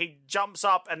 he jumps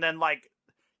up, and then, like,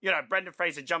 you know, Brendan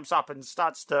Fraser jumps up and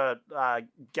starts to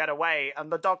get away,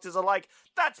 and the doctors are like,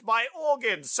 that's my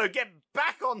organs, so get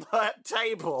back on that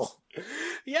table.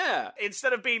 Yeah.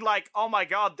 Instead of being like, oh my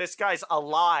god, this guy's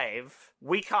alive,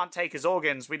 we can't take his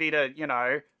organs, we need to, you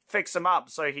know, fix him up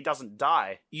so he doesn't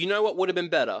die. You know what would have been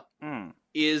better?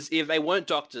 Is if they weren't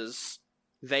doctors,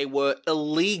 they were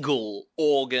illegal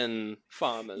organ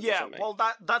farmers. Yeah, well,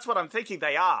 that's what I'm thinking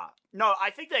they are. No, I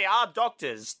think they are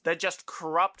doctors. They're just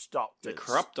corrupt doctors. The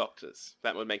corrupt doctors.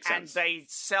 That would make sense. And they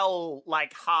sell,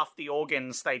 like, half the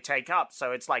organs they take up.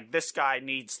 So it's like, this guy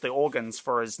needs the organs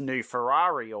for his new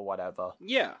Ferrari or whatever.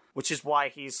 Yeah. Which is why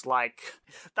he's like,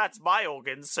 that's my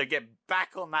organs, so get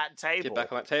back on that table. Get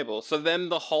back on that table. So then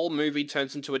the whole movie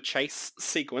turns into a chase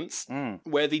sequence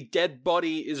where the dead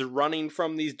body is running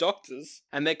from these doctors,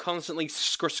 and they're constantly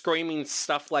screaming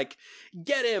stuff like,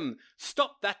 get him!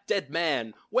 Stop that dead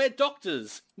man! We're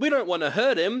doctors! We don't want to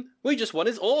hurt him! We just want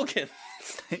his organs!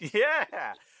 Yeah!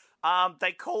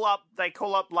 They call up,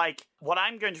 like, what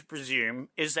I'm going to presume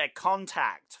is their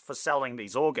contact for selling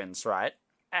these organs, right?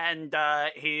 And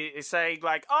he is saying,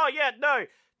 like, oh, yeah, no,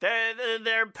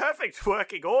 they're in perfect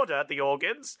working order, the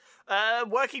organs.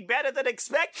 Working better than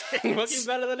expected. Working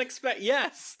better than expected.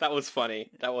 Yes! That was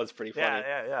funny. That was pretty funny.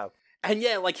 Yeah. And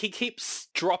yeah, like, he keeps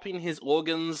dropping his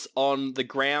organs on the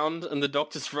ground, and the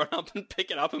doctors run up and pick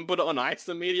it up and put it on ice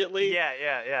immediately.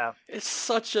 Yeah. It's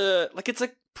such a... like, it's a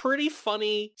pretty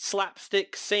funny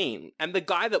slapstick scene. And the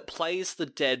guy that plays the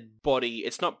dead body,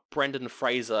 it's not Brendan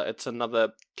Fraser, it's another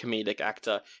comedic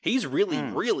actor. He's really,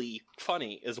 really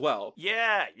funny as well.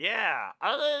 Yeah.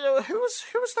 I don't know, who was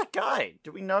that guy?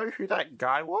 Do we know who that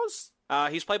guy was?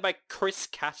 He's played by Chris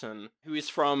Kattan, who is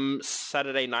from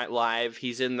Saturday Night Live.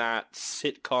 He's in that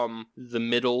sitcom The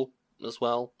Middle as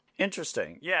well.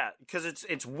 Interesting. Yeah, because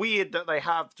it's weird that they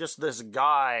have just this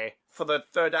guy for the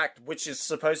third act, which is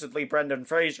supposedly Brendan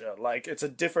Fraser. Like, it's a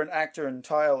different actor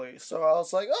entirely. So I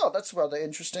was like, oh, that's rather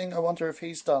interesting. I wonder if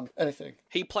he's done anything.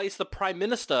 He plays the Prime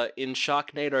Minister in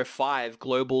Sharknado 5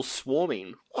 Global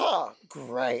Swarming. Oh,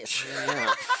 great.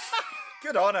 Yeah.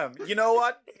 Good on him. You know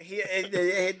what?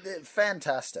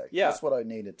 Fantastic. Yeah. That's what I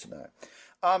needed to know.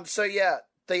 So yeah,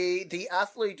 the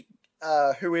athlete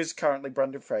who is currently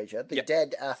Brendan Fraser, the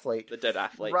dead athlete,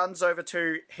 runs over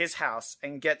to his house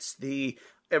and gets the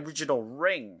original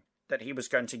ring that he was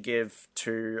going to give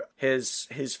to his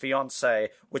fiancée,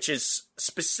 which is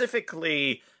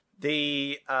specifically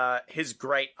the his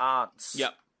great aunt's.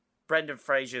 Yep. Brendan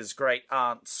Fraser's great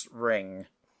aunt's ring.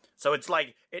 So it's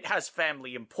like, it has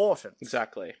family importance.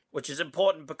 Exactly. Which is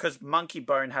important because Monkey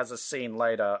Bone has a scene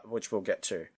later, which we'll get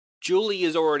to. Julie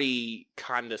is already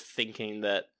kind of thinking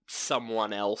that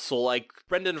someone else, or like,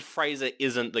 Brendan Fraser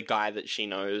isn't the guy that she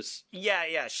knows.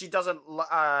 Yeah, she doesn't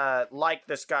like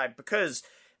this guy because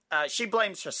she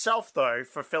blames herself, though,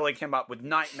 for filling him up with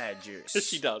nightmare juice.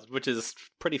 She does, which is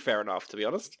pretty fair enough, to be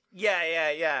honest. Yeah.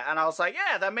 And I was like,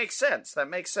 yeah, that makes sense.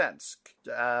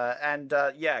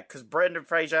 Because Brendan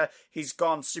Fraser, he's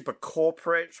gone super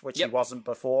corporate, which he wasn't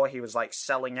before. He was, like,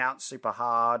 selling out super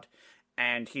hard.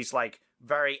 And he's, like,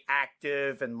 very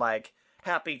active and, like,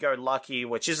 happy-go-lucky,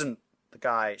 which isn't the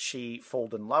guy she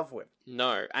fallen in love with.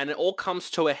 No, and it all comes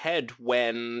to a head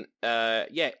when,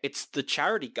 it's the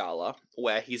charity gala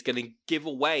where he's going to give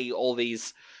away all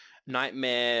these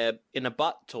nightmare in a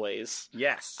butt toys.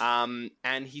 Yes.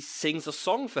 And he sings a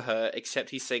song for her, except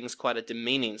he sings quite a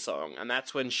demeaning song, and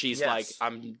that's when she's like,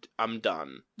 I'm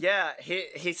done. Yeah,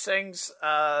 he sings,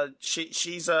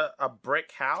 she's a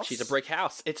brick house. She's a brick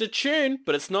house. It's a tune,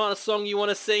 but it's not a song you want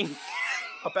to sing.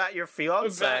 About your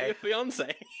fiancé. About your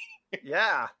fiancé.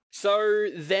 Yeah. So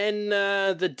then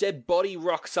the dead body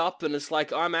rocks up and it's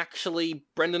like, I'm actually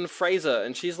Brendan Fraser.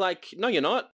 And she's like, no, you're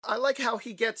not. I like how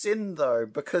he gets in, though,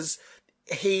 because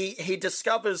he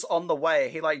discovers on the way,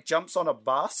 he, like, jumps on a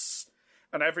bus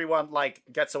and everyone, like,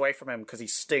 gets away from him because he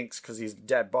stinks because he's a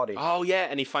dead body. Oh, yeah,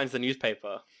 and he finds the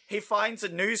newspaper. He finds a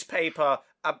newspaper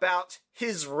about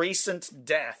his recent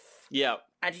death. Yeah.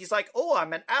 And he's like, oh,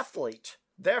 I'm an athlete.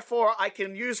 Therefore, I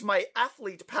can use my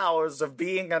athlete powers of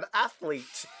being an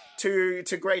athlete to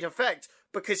great effect,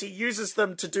 because he uses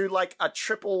them to do, like, a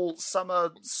triple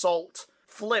somersault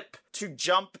flip to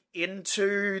jump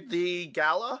into the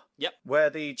gala. Yep.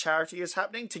 Where the charity is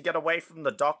happening, to get away from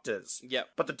the doctors. Yep.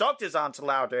 But the doctors aren't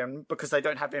allowed in because they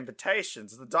don't have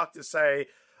invitations. The doctors say,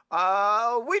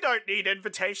 we don't need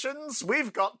invitations.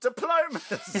 We've got diplomas.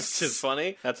 Which is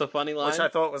funny. That's a funny line. Which I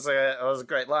thought was a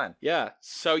great line. Yeah.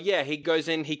 So, yeah, he goes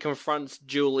in, he confronts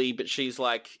Julie, but she's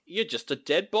like, you're just a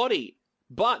dead body.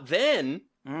 But then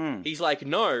he's like,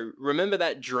 no, remember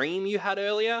that dream you had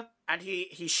earlier? And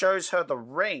he shows her the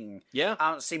ring.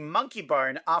 Yeah. See, Monkey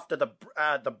Bone, after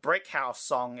the Brick House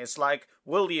song, is like,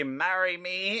 will you marry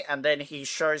me? And then he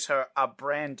shows her a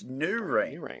brand new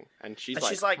ring. And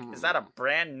she's like, is that a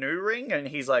brand new ring? And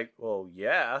he's like, well,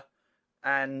 yeah.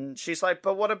 And she's like,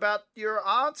 but what about your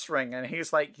aunt's ring? And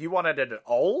he's like, you wanted an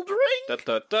old ring? Da,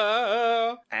 da,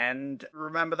 da. And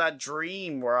remember that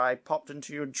dream where I popped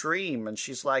into your dream? And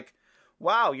she's like,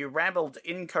 wow, you rambled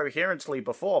incoherently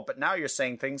before, but now you're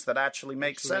saying things that actually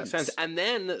make sense. And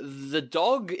then the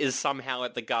dog is somehow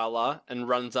at the gala and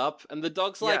runs up, and the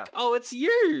dog's like, oh, it's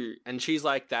you. And she's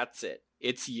like, that's it.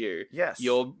 It's you. Yes.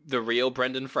 You're the real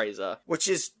Brendan Fraser. Which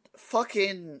is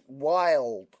fucking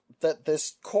wild that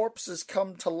this corpse has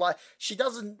come to life. She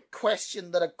doesn't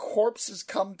question that a corpse has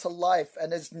come to life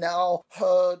and is now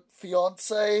her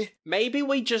fiancé. Maybe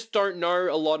we just don't know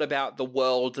a lot about the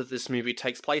world that this movie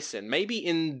takes place in. Maybe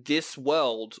in this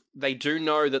world, they do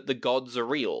know that the gods are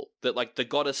real. That, like, the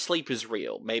god of sleep is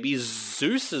real. Maybe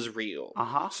Zeus is real.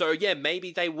 So, yeah,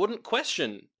 maybe they wouldn't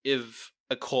question if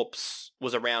a corpse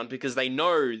was around because they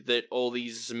know that all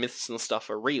these myths and stuff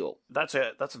are real. That's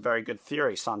a very good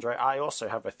theory, Sandro. I also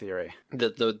have a theory.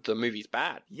 The movie's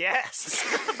bad. Yes,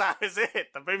 that is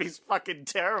it. The movie's fucking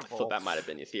terrible. I thought that might have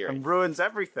been your theory. And ruins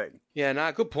everything.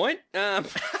 Yeah, good point.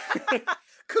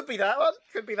 Could be that one.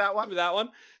 Could be that one. With that one.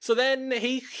 So then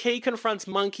he confronts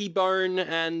Monkey Bone,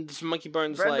 and Monkey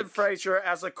Bone's Brendan Fraser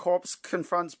as a corpse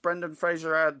confronts Brendan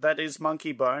Fraser that is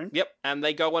Monkey Bone. Yep, and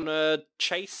they go on a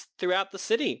chase throughout the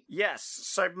city. Yes,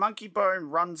 so Monkey Bone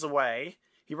runs away.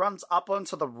 He runs up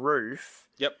onto the roof.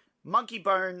 Yep. Monkey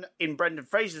Bone in Brendan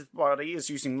Fraser's body is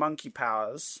using monkey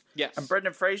powers. Yes. And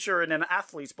Brendan Fraser in an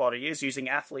athlete's body is using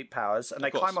athlete powers. And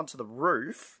they climb onto the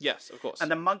roof. Yes, of course.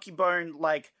 And then Monkey Bone,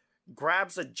 like,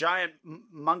 grabs a giant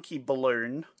monkey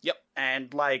balloon. Yep.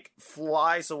 And, like,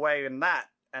 flies away in that.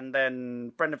 And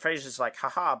then Brendan Fraser's like,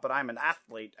 haha, but I'm an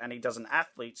athlete. And he does an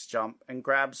athlete's jump and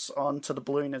grabs onto the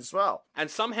balloon as well.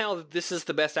 And somehow this is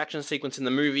the best action sequence in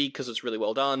the movie because it's really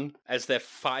well done, as they're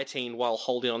fighting while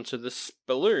holding onto this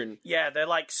balloon. Yeah, they're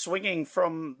like swinging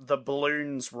from the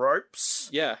balloon's ropes.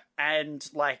 Yeah. And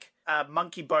like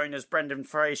Monkey Bone as Brendan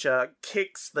Fraser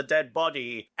kicks the dead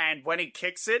body, and when he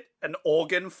kicks it, an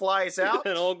organ flies out.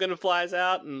 An organ flies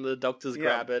out, and the doctors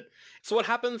grab it. So what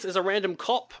happens is a random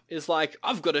cop is like,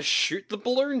 I've got to shoot the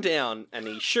balloon down, and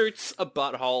he shoots a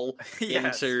butthole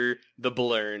into the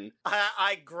balloon.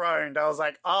 I groaned. I was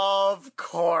like, of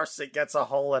course it gets a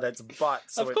hole in its butt,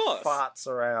 so it farts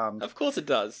around. Of course it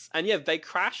does. And yeah, they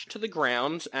crash to the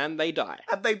ground, and they die.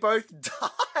 And they both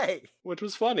die! Which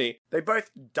was funny. They both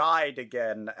died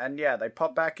again, and yeah, they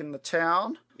pop back in the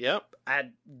town. Yep.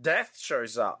 And Death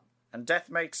shows up, and Death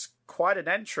makes quite an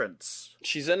entrance.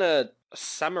 She's in a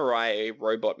samurai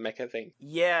robot mecha thing.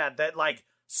 Yeah, that like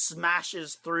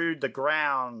smashes through the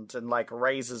ground and like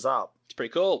raises up. It's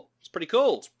pretty cool. It's pretty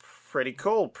cool. Pretty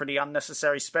cool. Pretty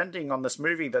unnecessary spending on this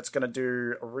movie that's going to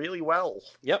do really well.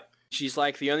 Yep. She's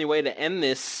like, the only way to end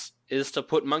this is to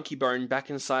put Monkey Bone back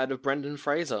inside of Brendan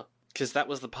Fraser. Because that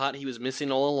was the part he was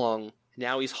missing all along.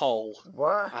 Now he's whole.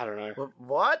 What? I don't know.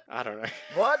 What? I don't know.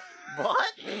 What?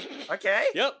 What? Okay.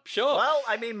 Yep, sure. Well,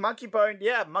 I mean, Monkey Bone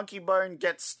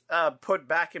gets put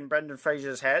back in Brendan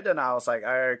Fraser's head, and I was like,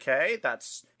 okay,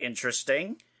 that's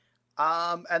interesting.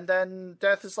 And then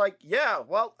Death is like, yeah,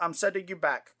 well, I'm sending you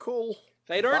back. Cool.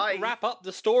 They don't wrap up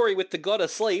the story with the god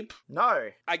asleep.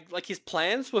 No. Like his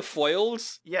plans were foiled.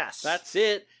 Yes. That's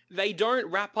it. They don't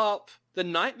wrap up the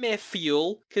nightmare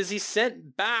fuel because he's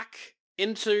sent back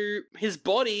into his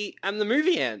body and the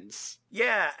movie ends.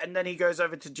 Yeah, and then he goes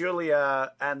over to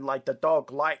Julia and like the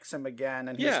dog likes him again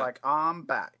and he's like, I'm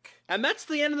back. And that's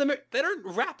the end of the movie. They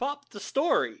don't wrap up the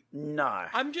story. No.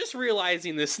 I'm just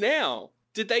realizing this now.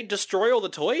 Did they destroy all the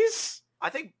toys? I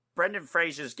think Brendan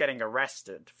Fraser's getting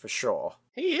arrested, for sure.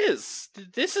 He is.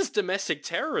 This is domestic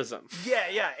terrorism.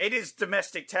 Yeah, it is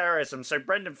domestic terrorism, so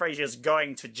Brendan Fraser's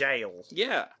going to jail.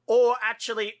 Yeah. Or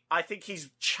actually, I think he's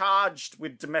charged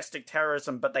with domestic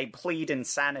terrorism, but they plead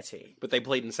insanity. Or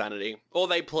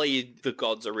they plead the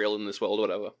gods are real in this world,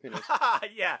 whatever. You know.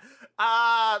 Yeah.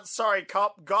 Sorry,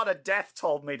 cop. God of Death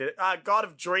told me to... God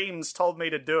of Dreams told me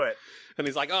to do it. And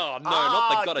he's like, oh, no,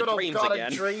 not the God of Dreams God again.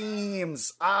 God of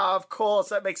Dreams. Of course.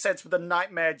 That makes sense with the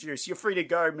nightmare juice. You're free to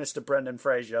go, Mr. Brendan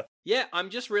Fraser. Yeah, I'm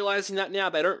just realizing that now.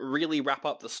 They don't really wrap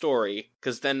up the story,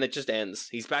 because then it just ends.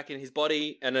 He's back in his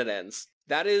body, and it ends.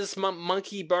 That is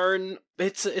Monkey Bone.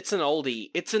 It's an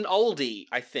oldie. It's an oldie,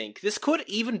 I think. This could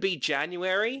even be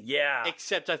January. Yeah.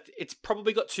 Except it's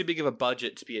probably got too big of a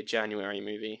budget to be a January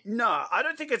movie. No, I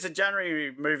don't think it's a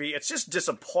January movie. It's just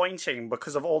disappointing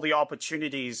because of all the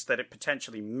opportunities that it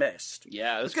potentially missed.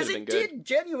 Yeah, this could have been good. Because it did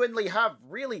genuinely have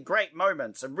really great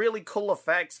moments and really cool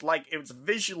effects. Like, it was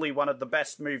visually one of the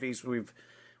best movies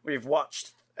we've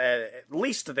watched, at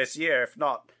least this year, if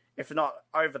not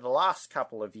over the last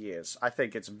couple of years. I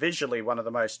think it's visually one of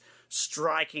the most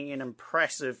striking and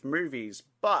impressive movies,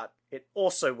 but it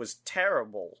also was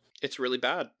terrible. It's really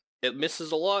bad. It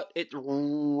misses a lot. It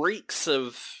reeks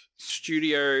of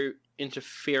studio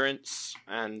interference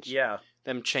and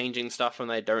them changing stuff when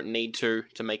they don't need to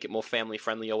make it more family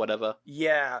friendly or whatever.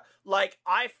 Yeah, like,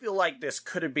 I feel like this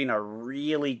could have been a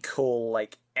really cool,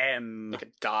 like a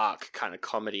dark kind of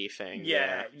comedy thing.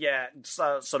 Yeah.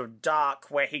 So, sort of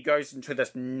dark, where he goes into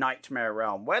this nightmare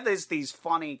realm, where there's these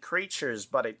funny creatures,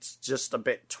 but it's just a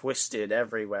bit twisted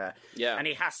everywhere. Yeah. And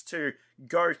he has to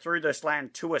go through this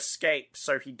land to escape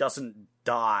so he doesn't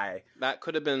die. That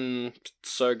could have been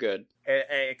so good.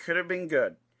 It could have been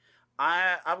good.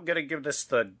 I'm going to give this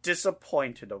the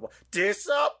Disappointed Award.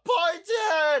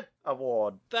 Disappointed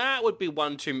Award! That would be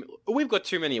one too... We've got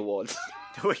too many awards.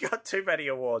 We got too many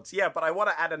awards. Yeah, but I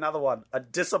want to add another one. A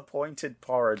Disappointed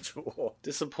Porridge Award.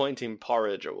 Disappointing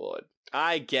Porridge Award.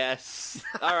 I guess.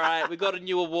 All right, we got a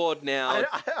new award now.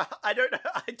 I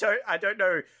don't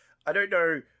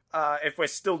know if we're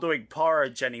still doing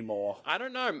porridge anymore. I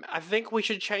don't know. I think we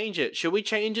should change it. Should we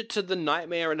change it to the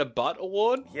Nightmare in the Butt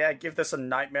Award? Yeah, give this a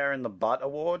Nightmare in the Butt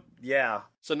award. Yeah.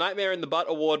 So Nightmare in the Butt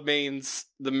Award means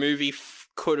the movie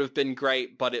could have been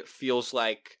great, but it feels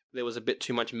like there was a bit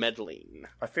too much meddling.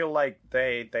 I feel like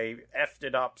they effed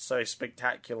it up so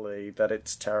spectacularly that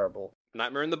it's terrible.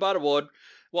 Nightmare in the Butt Award.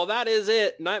 Well, that is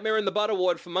it. Nightmare in the Butt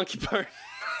Award for Monkey Bone.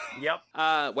 Yep.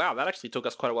 Wow, that actually took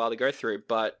us quite a while to go through,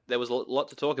 but there was a lot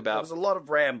to talk about. There was a lot of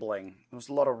rambling. There was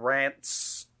a lot of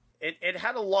rants. It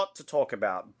had a lot to talk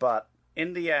about, but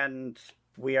in the end,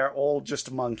 we are all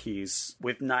just monkeys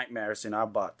with nightmares in our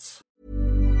butts.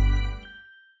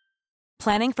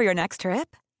 Planning for your next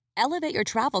trip? Elevate your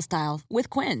travel style with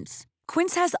Quince.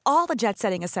 Quince has all the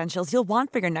jet-setting essentials you'll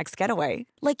want for your next getaway,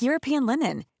 like European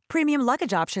linen, premium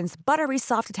luggage options, buttery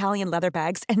soft Italian leather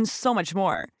bags, and so much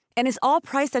more. And is all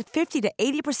priced at 50 to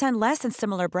 80% less than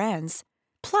similar brands.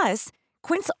 Plus,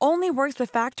 Quince only works with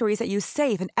factories that use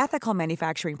safe and ethical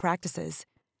manufacturing practices.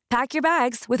 Pack your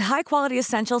bags with high-quality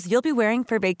essentials you'll be wearing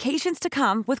for vacations to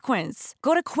come with Quince.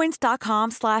 Go to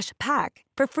quince.com/pack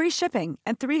for free shipping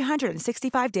and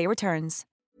 365-day returns.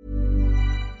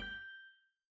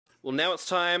 Well, now it's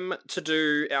time to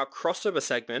do our crossover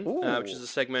segment, which is a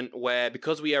segment where,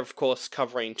 because we are, of course,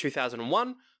 covering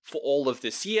 2001 for all of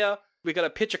this year, we got to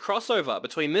pitch a crossover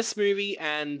between this movie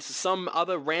and some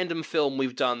other random film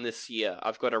we've done this year.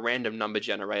 I've got a random number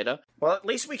generator. Well, at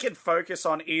least we can focus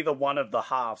on either one of the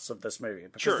halves of this movie,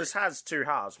 because this has two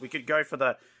halves. We could go for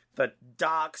the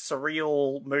dark,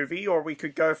 surreal movie, or we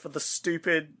could go for the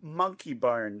stupid monkey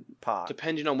bone part.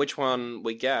 Depending on which one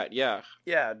we get, yeah.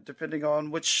 Yeah, depending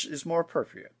on which is more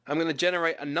appropriate. I'm going to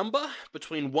generate a number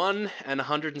between 1 and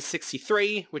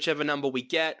 163. Whichever number we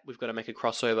get, we've got to make a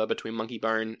crossover between Monkey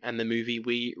Bone and the movie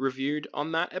we reviewed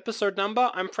on that episode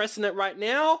number. I'm pressing it right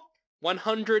now.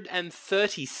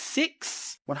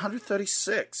 136.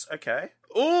 136, okay.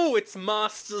 Ooh, it's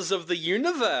Masters of the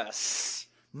Universe.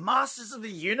 Masters of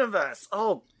the Universe.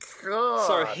 Oh, God.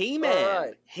 So He-Man.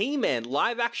 Right. He-Man.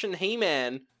 Live-action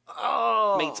He-Man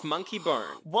meets Monkey Bone.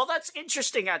 Well, that's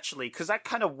interesting, actually, because that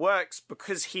kind of works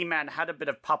because He-Man had a bit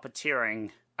of puppeteering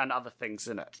and other things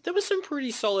in it. There was some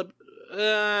pretty solid,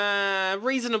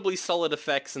 reasonably solid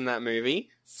effects in that movie.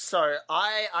 So,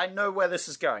 I know where this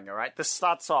is going, all right? This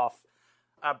starts off,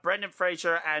 Brendan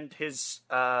Fraser and his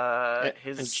And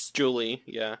Julie,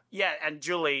 yeah. Yeah, and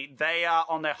Julie, they are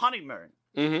on their honeymoon.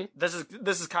 Mm-hmm. This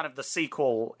is kind of the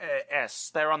sequel.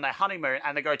 They're on their honeymoon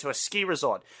and they go to a ski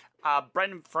resort.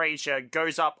 Brendan Fraser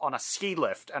goes up on a ski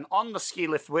lift, and on the ski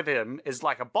lift with him is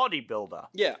like a bodybuilder.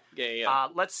 Yeah.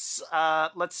 Let's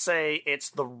say it's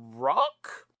The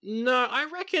Rock. No, I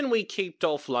reckon we keep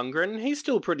Dolph Lundgren. He's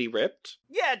still pretty ripped.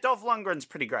 Yeah, Dolph Lundgren's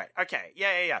pretty great. Okay,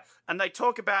 yeah. And they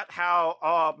talk about how,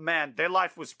 oh man, their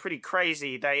life was pretty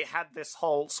crazy. They had this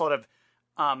whole sort of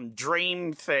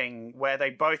dream thing where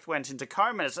they both went into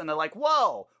comas, and they're like,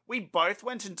 whoa, we both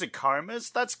went into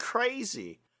comas? That's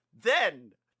crazy.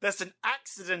 Then there's an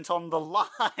accident on the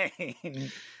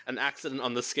line. An accident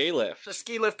on the ski lift. The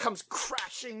ski lift comes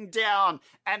crashing down,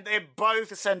 and they're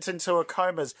both sent into a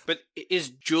comas. But is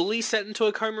Julie sent into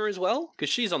a coma as well?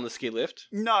 Because she's on the ski lift.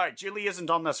 No, Julie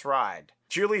isn't on this ride.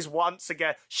 Julie's once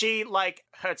again, she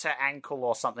hurts her ankle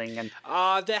or something, and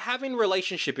they're having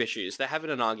relationship issues. They're having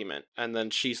an argument, and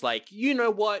then she's like, you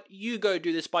know what? You go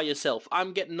do this by yourself.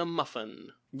 I'm getting a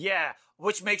muffin. Yeah,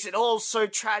 which makes it all so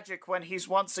tragic when he's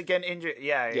once again injured.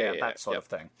 Yeah, that sort of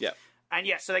thing. Yeah. And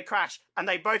yeah, so they crash, and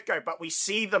they both go, but we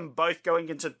see them both going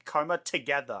into coma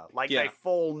together. They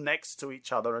fall next to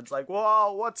each other, and it's like,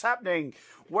 whoa, what's happening?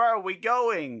 Where are we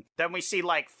going? Then we see,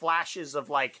 flashes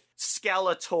of,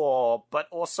 Skeletor, but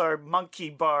also Monkey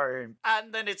Bone.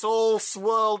 And then it's all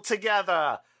swirled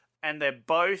together. And they're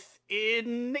both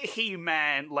in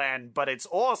He-Man land, but it's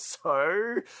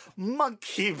also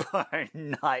Monkey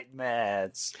Bone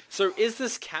nightmares. So is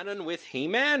this canon with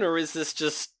He-Man, or is this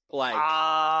just,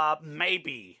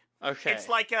 maybe. Okay. It's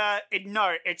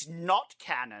no, it's not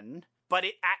canon, but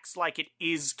it acts like it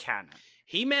is canon.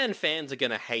 He-Man fans are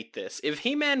gonna hate this. If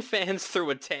He-Man fans threw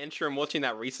a tantrum watching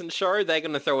that recent show, they're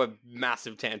gonna throw a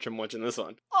massive tantrum watching this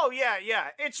one. Oh, yeah.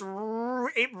 It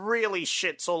really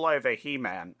shits all over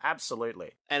He-Man.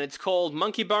 Absolutely. And it's called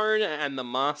Monkey Bone and the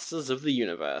Masters of the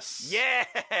Universe.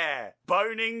 Yeah!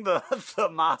 Boning the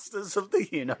Masters of the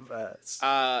Universe.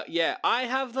 Yeah, I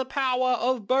have the power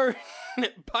of bone.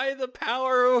 By the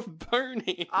power of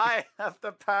boning. I have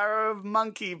the power of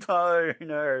monkey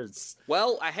boners.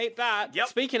 Well, I hate that. Yep.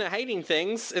 Speaking of hating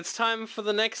things, it's time for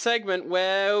the next segment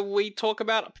where we talk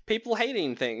about people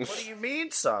hating things. What do you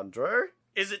mean, Sandro?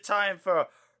 Is it time for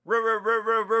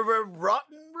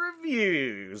Rotten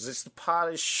Reviews. It's the part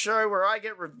of the show where I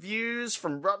get reviews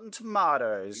from Rotten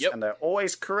Tomatoes. Yep. And they're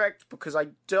always correct because I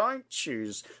don't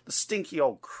choose the stinky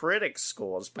old critic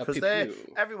scores because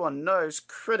everyone knows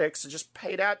critics are just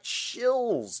paid out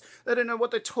shills. They don't know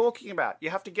what they're talking about. You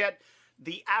have to get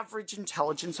the average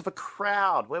intelligence of a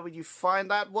crowd. Where would you find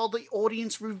that? Well, the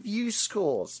audience review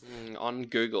scores. On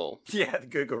Google. Yeah, the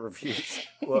Google reviews.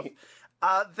 Well,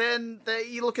 then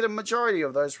you look at a majority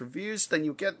of those reviews, then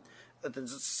you get the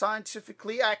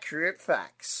scientifically accurate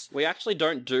facts. We actually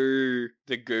don't do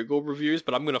the Google reviews,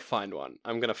 but I'm going to find one.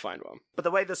 But the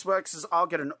way this works is I'll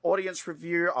get an audience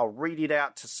review, I'll read it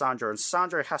out to Sandro, and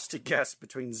Sandro has to guess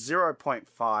between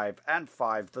 0.5 and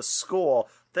 5 the score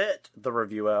that the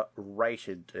reviewer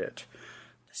rated it.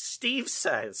 Steve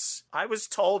says, I was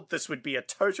told this would be a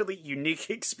totally unique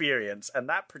experience, and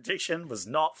that prediction was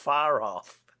not far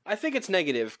off. I think it's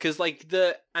negative, because,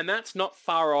 and that's not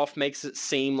far off makes it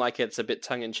seem like it's a bit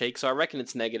tongue-in-cheek, so I reckon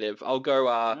it's negative. I'll go,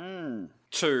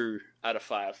 2 out of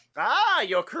 5. Ah,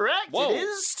 you're correct. Whoa. It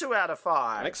is 2 out of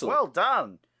 5. Excellent. Well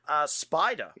done.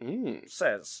 Spider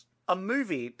says, a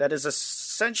movie that is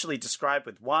essentially described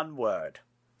with one word.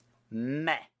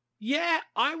 Meh. Yeah,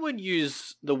 I would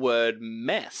use the word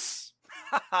mess,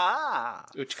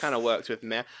 which kind of works with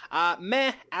meh.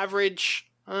 Meh, average,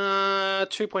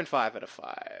 2.5 out of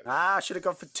 5. I should have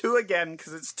gone for 2 again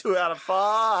because it's 2 out of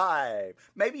 5.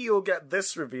 Maybe you'll get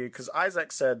this review because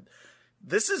Isaac said,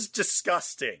 this is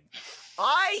disgusting.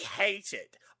 I hate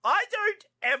it. I don't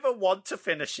ever want to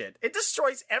finish it. It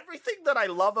destroys everything that I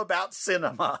love about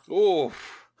cinema. Ooh.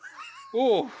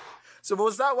 Ooh. So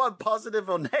was that one positive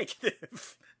or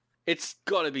negative? It's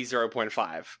gotta be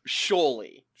 0.5.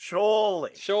 Surely.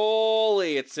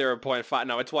 Surely it's 0.5.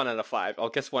 No, it's 1 out of 5. I'll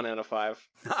guess 1 out of 5.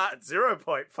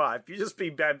 0.5. You just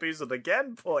been bamboozled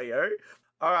again, Poyo.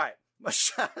 Alright.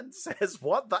 Mashan says,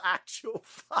 what the actual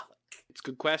fuck? It's a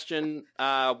good question.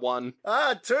 1. 2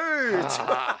 out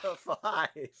of 5.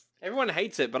 Everyone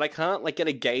hates it, but I can't, get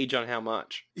a gauge on how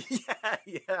much.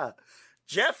 Yeah.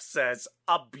 Jeff says,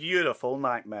 a beautiful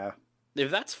nightmare.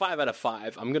 If that's 5 out of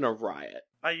 5, I'm gonna riot.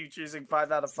 Are you choosing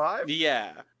 5 out of 5?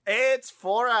 Yeah. It's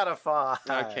 4 out of 5.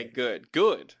 Okay, good.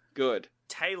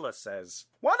 Taylor says,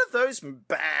 one of those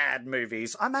bad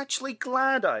movies I'm actually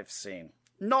glad I've seen.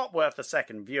 Not worth a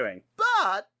second viewing,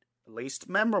 but at least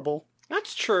memorable.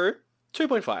 That's true.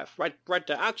 2.5. Right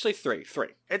there. Actually, 3.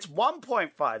 It's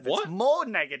 1.5. What? It's more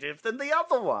negative than the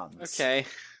other ones. Okay,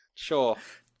 sure.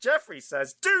 Jeffrey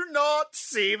says, do not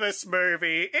see this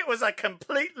movie. It was a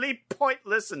completely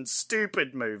pointless and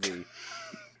stupid movie.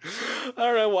 I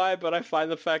don't know why, but I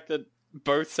find the fact that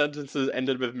both sentences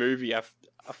ended with movie, I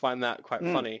find that quite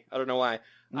funny. I don't know why.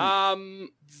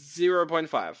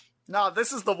 0.5. No,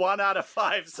 this is the 1 out of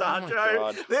 5, Sandro. Oh my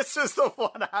God. This is the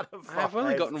 1 out of 5. I've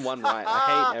only gotten one right.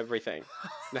 I hate everything.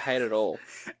 I hate it all.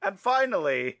 And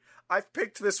finally, I've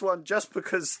picked this one just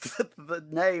because the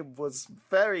name was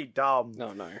very dumb.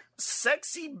 No.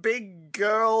 Sexy Big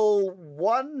Girl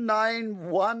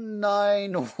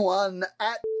 19191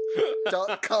 at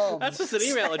 .com. That's just an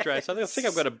email address. I think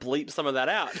I've got to bleep some of that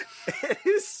out. It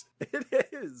is.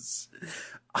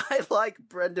 I like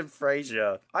Brendan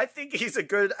Fraser. I think he's a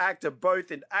good actor both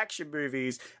in action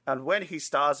movies and when he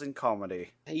stars in comedy.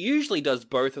 He usually does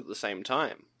both at the same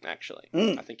time, actually.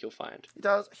 I think you'll find. He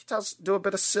does do a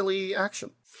bit of silly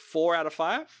action. 4 out of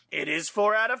 5? It is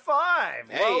 4 out of 5.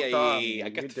 Well done. I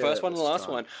got the first one and the last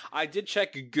one. I did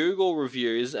check Google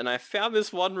reviews, and I found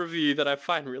this one review that I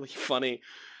find really funny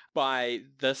by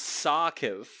the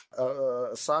Sarkiv.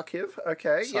 Sarkiv?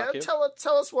 Okay. Sarkiv. Yeah,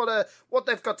 tell us what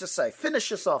they've got to say. Finish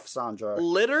us off, Sandro.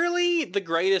 Literally the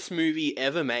greatest movie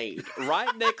ever made.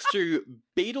 Right next to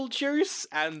Beetlejuice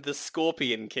and The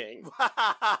Scorpion King.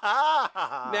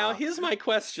 Now, here's my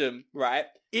question, right?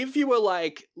 If you were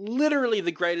literally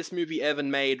the greatest movie ever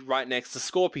made right next to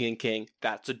Scorpion King,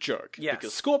 that's a joke. Yes.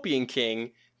 Because Scorpion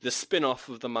King, the spin-off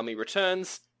of The Mummy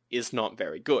Returns, is not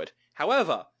very good.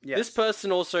 However, this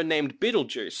person also named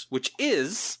Beetlejuice, which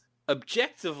is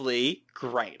objectively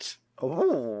great.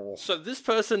 Ooh. So this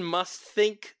person must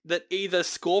think that either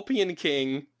Scorpion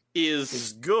King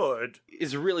is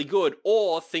really good,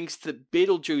 or thinks that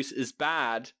Beetlejuice is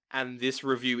bad, and this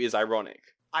review is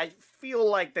ironic. I feel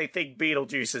like they think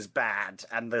Beetlejuice is bad,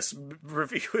 and this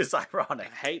review is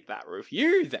ironic. I hate that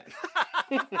review, then.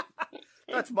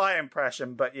 That's my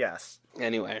impression, but yes.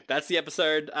 Anyway, that's the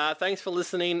episode. Thanks for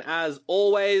listening. As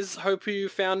always, hope you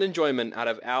found enjoyment out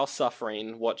of our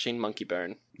suffering watching Monkey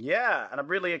Bone. Yeah, and I'm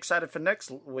really excited for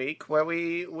next week, where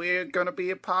we're going to be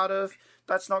a part of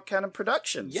That's Not Canon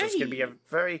Productions. So it's going to be a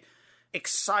very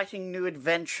exciting new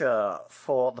adventure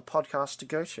for the podcast to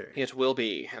go to. It will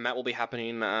be, and that will be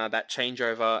happening, that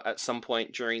changeover at some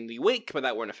point during the week, but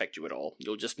that won't affect you at all.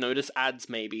 You'll just notice ads,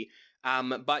 maybe.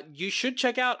 But you should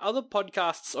check out other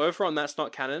podcasts over on That's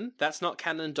Not Canon.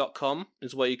 That'sNotCanon.com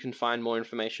is where you can find more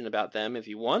information about them if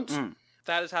you want.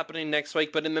 That is happening next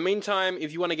week, but in the meantime,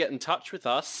 if you want to get in touch with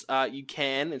us, you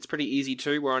can. It's pretty easy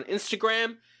too. We're on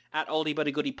Instagram, at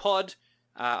OldieBuddyGoodiePod.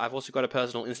 I've also got a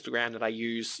personal Instagram that I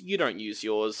use. You don't use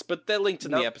yours, but they're linked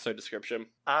in the episode description.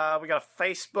 We got a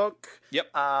Facebook. Yep.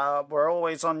 We're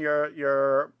always on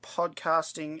your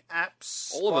podcasting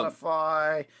apps. All of them.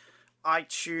 Spotify,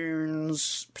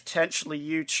 iTunes, potentially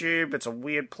YouTube. It's a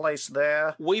weird place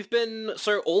there.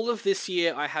 So all of this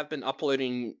year, I have been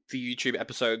uploading the YouTube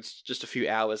episodes just a few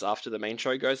hours after the main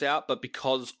show goes out, but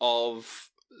because of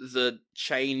the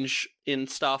change in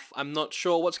stuff, I'm not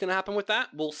sure what's going to happen with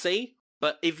that. We'll see.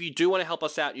 But if you do want to help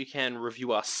us out, you can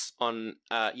review us on,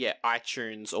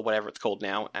 iTunes or whatever it's called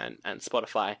now, and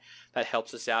Spotify. That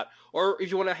helps us out. Or if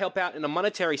you want to help out in a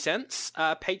monetary sense,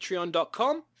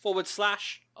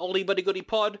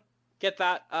 patreon.com/OldieBuddyGoodiePod. Get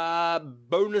that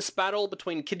bonus battle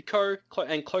between Kidco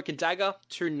and Cloak and Dagger,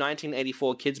 two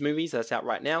 1984 kids movies that's out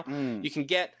right now. You can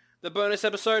get the bonus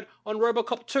episode on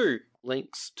RoboCop 2.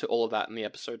 Links to all of that in the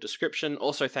episode description.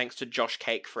 Also, thanks to Josh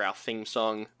Cake for our theme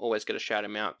song. Always got to shout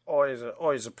him out.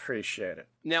 Always appreciate it.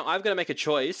 Now, I've got to make a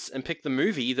choice and pick the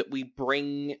movie that we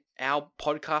bring our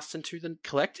podcast into the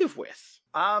collective with.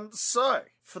 So,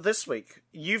 for this week,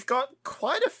 you've got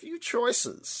quite a few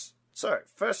choices. So,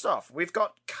 first off, we've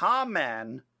got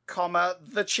Carman,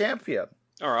 The Champion.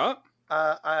 All right.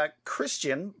 A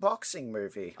Christian boxing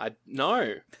movie. I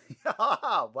know.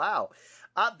 Wow.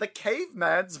 The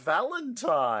Caveman's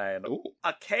Valentine. Ooh.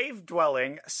 A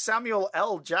cave-dwelling Samuel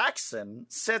L. Jackson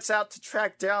sets out to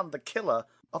track down the killer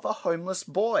of a homeless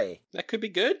boy. That could be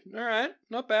good. All right.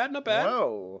 Not bad, not bad.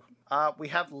 Whoa. We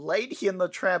have Lady and the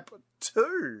Tramp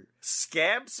 2,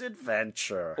 Scamp's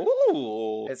Adventure.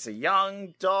 Ooh. It's a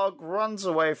young dog runs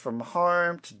away from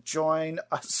home to join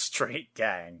a street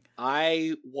gang.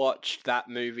 I watched that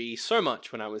movie so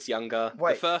much when I was younger.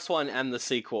 Wait. The first one and the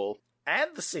sequel.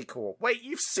 And the sequel. Wait,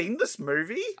 you've seen this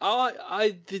movie?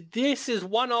 This is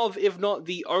one of, if not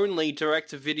the only,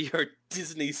 direct-to-video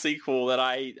Disney sequel that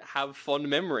I have fond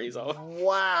memories of.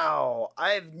 Wow.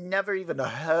 I've never even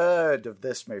heard of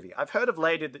this movie. I've heard of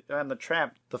Lady and the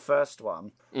Tramp, the first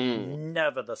one.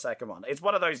 Never the second one. It's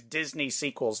one of those Disney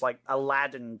sequels like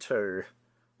Aladdin 2.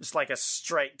 It's like a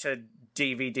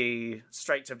straight-to-DVD,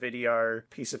 straight-to-video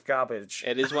piece of garbage.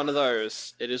 It is one of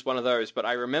those. But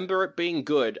I remember it being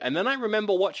good. And then I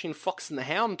remember watching Fox and the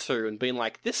Hound 2 and being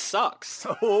like, this sucks.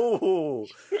 Oh,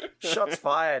 shots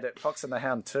fired at Fox and the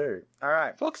Hound 2. All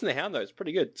right. Fox and the Hound, though, it's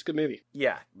pretty good. It's a good movie.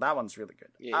 Yeah, that one's really good.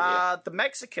 Yeah. The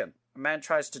Mexican. A man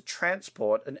tries to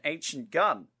transport an ancient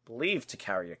gun, believed to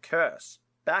carry a curse,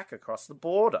 back across the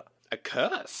border. A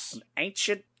curse? An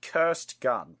ancient cursed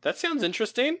gun. That sounds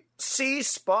interesting. See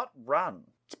Spot Run.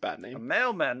 It's a bad A name.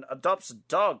 mailman adopts a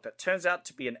dog that turns out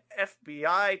to be an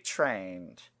FBI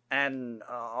trained and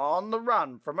on the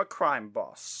run from a crime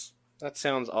boss. That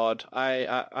sounds odd.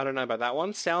 I don't know about that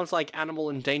one. Sounds like animal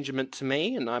endangerment to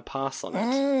me, and I pass on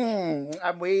it.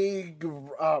 And we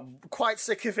quite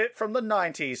sick of it from the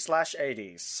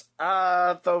 90s/80s.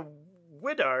 The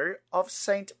Widow of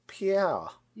Saint Pierre.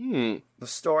 The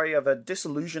story of a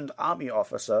disillusioned army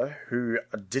officer who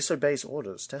disobeys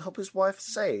orders to help his wife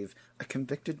save a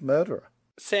convicted murderer.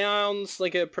 Sounds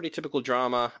like a pretty typical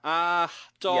drama.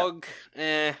 Dog,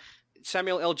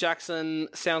 Samuel L. Jackson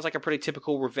sounds like a pretty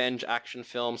typical revenge action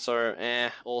film, so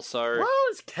also. Well,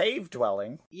 it's cave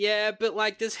dwelling. Yeah, but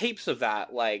like there's heaps of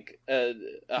that. Like a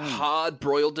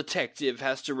hard-broiled detective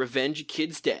has to revenge a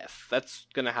kid's death. That's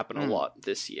gonna happen a lot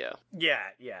this year. Yeah.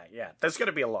 There's going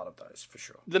to be a lot of those, for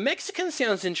sure. The Mexican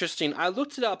sounds interesting. I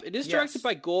looked it up. It is directed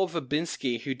by Gore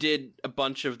Verbinski, who did a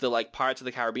bunch of the like Pirates of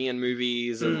the Caribbean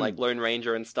movies and like Lone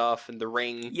Ranger and stuff and The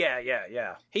Ring.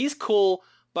 Yeah. He's cool,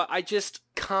 but I just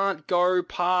can't go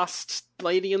past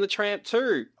Lady and the Tramp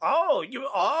 2. No, you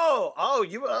want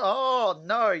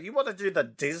to do the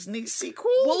Disney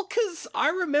sequel? Well, because I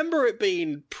remember it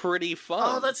being pretty fun.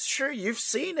 Oh, that's true. You've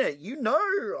seen it. You know.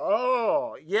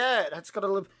 Oh, yeah, that's got to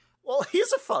live. Well,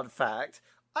 here's a fun fact.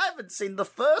 I haven't seen the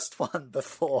first one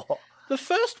before. The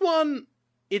first one,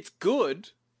 it's good,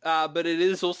 but it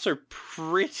is also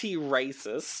pretty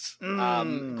racist.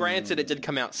 Granted, it did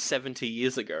come out 70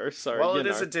 years ago, so well, it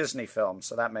is a Disney film,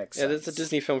 so that makes sense. It is a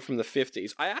Disney film from the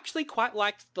 50s. I actually quite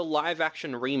liked the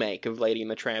live-action remake of Lady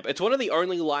and the Tramp. It's one of the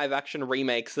only live-action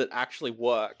remakes that actually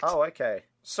worked. Oh, okay.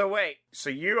 So wait, so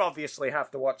you obviously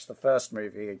have to watch the first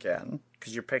movie again,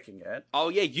 because you're picking it. Oh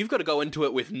yeah, you've got to go into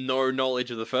it with no knowledge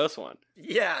of the first one.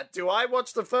 Yeah, do I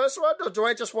watch the first one, or do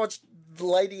I just watch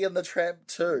Lady and the Tramp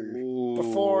 2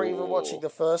 before even watching the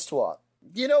first one?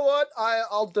 You know what?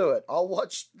 I'll do it. I'll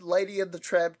watch Lady and the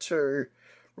Tramp 2,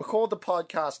 record the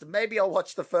podcast, and maybe I'll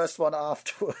watch the first one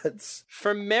afterwards.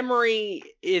 From memory,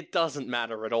 it doesn't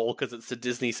matter at all because it's a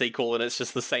Disney sequel and it's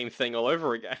just the same thing all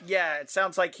over again. Yeah, it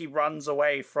sounds like he runs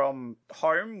away from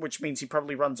home, which means he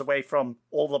probably runs away from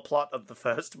all the plot of the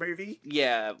first movie.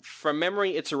 Yeah, from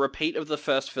memory, it's a repeat of the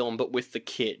first film, but with the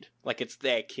kid. Like, it's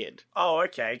their kid. Oh,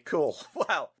 okay, cool.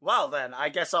 Well then, I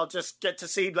guess I'll just get to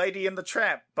see Lady and the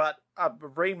Tramp, but a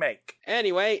remake.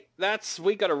 Anyway,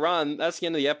 we gotta run. That's the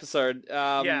end of the episode.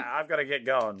 Yeah, I've got to get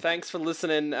going. Thanks for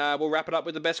listening. We'll wrap it up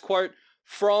with the best quote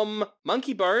from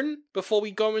Monkey Bone before we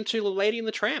go into Lady and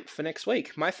the Tramp for next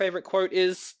week. My favorite quote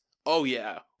is, "Oh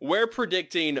yeah, we're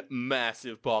predicting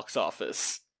massive box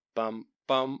office." Bum,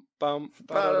 bum, bum.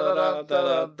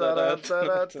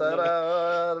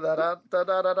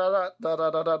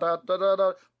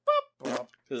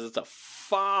 This is a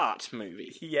fart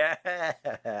movie. Yeah.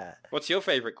 What's your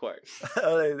favorite quote?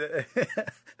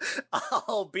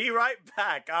 I'll be right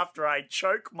back after I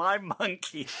choke my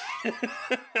monkey.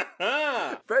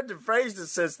 Brendan Fraser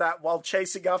says that while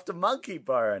chasing after Monkey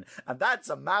Bone, and that's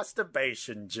a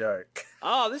masturbation joke.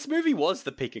 Oh, this movie was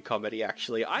the peak of comedy,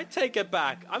 actually. I take it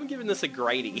back. I'm giving this a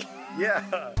Grady.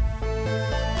 Yeah.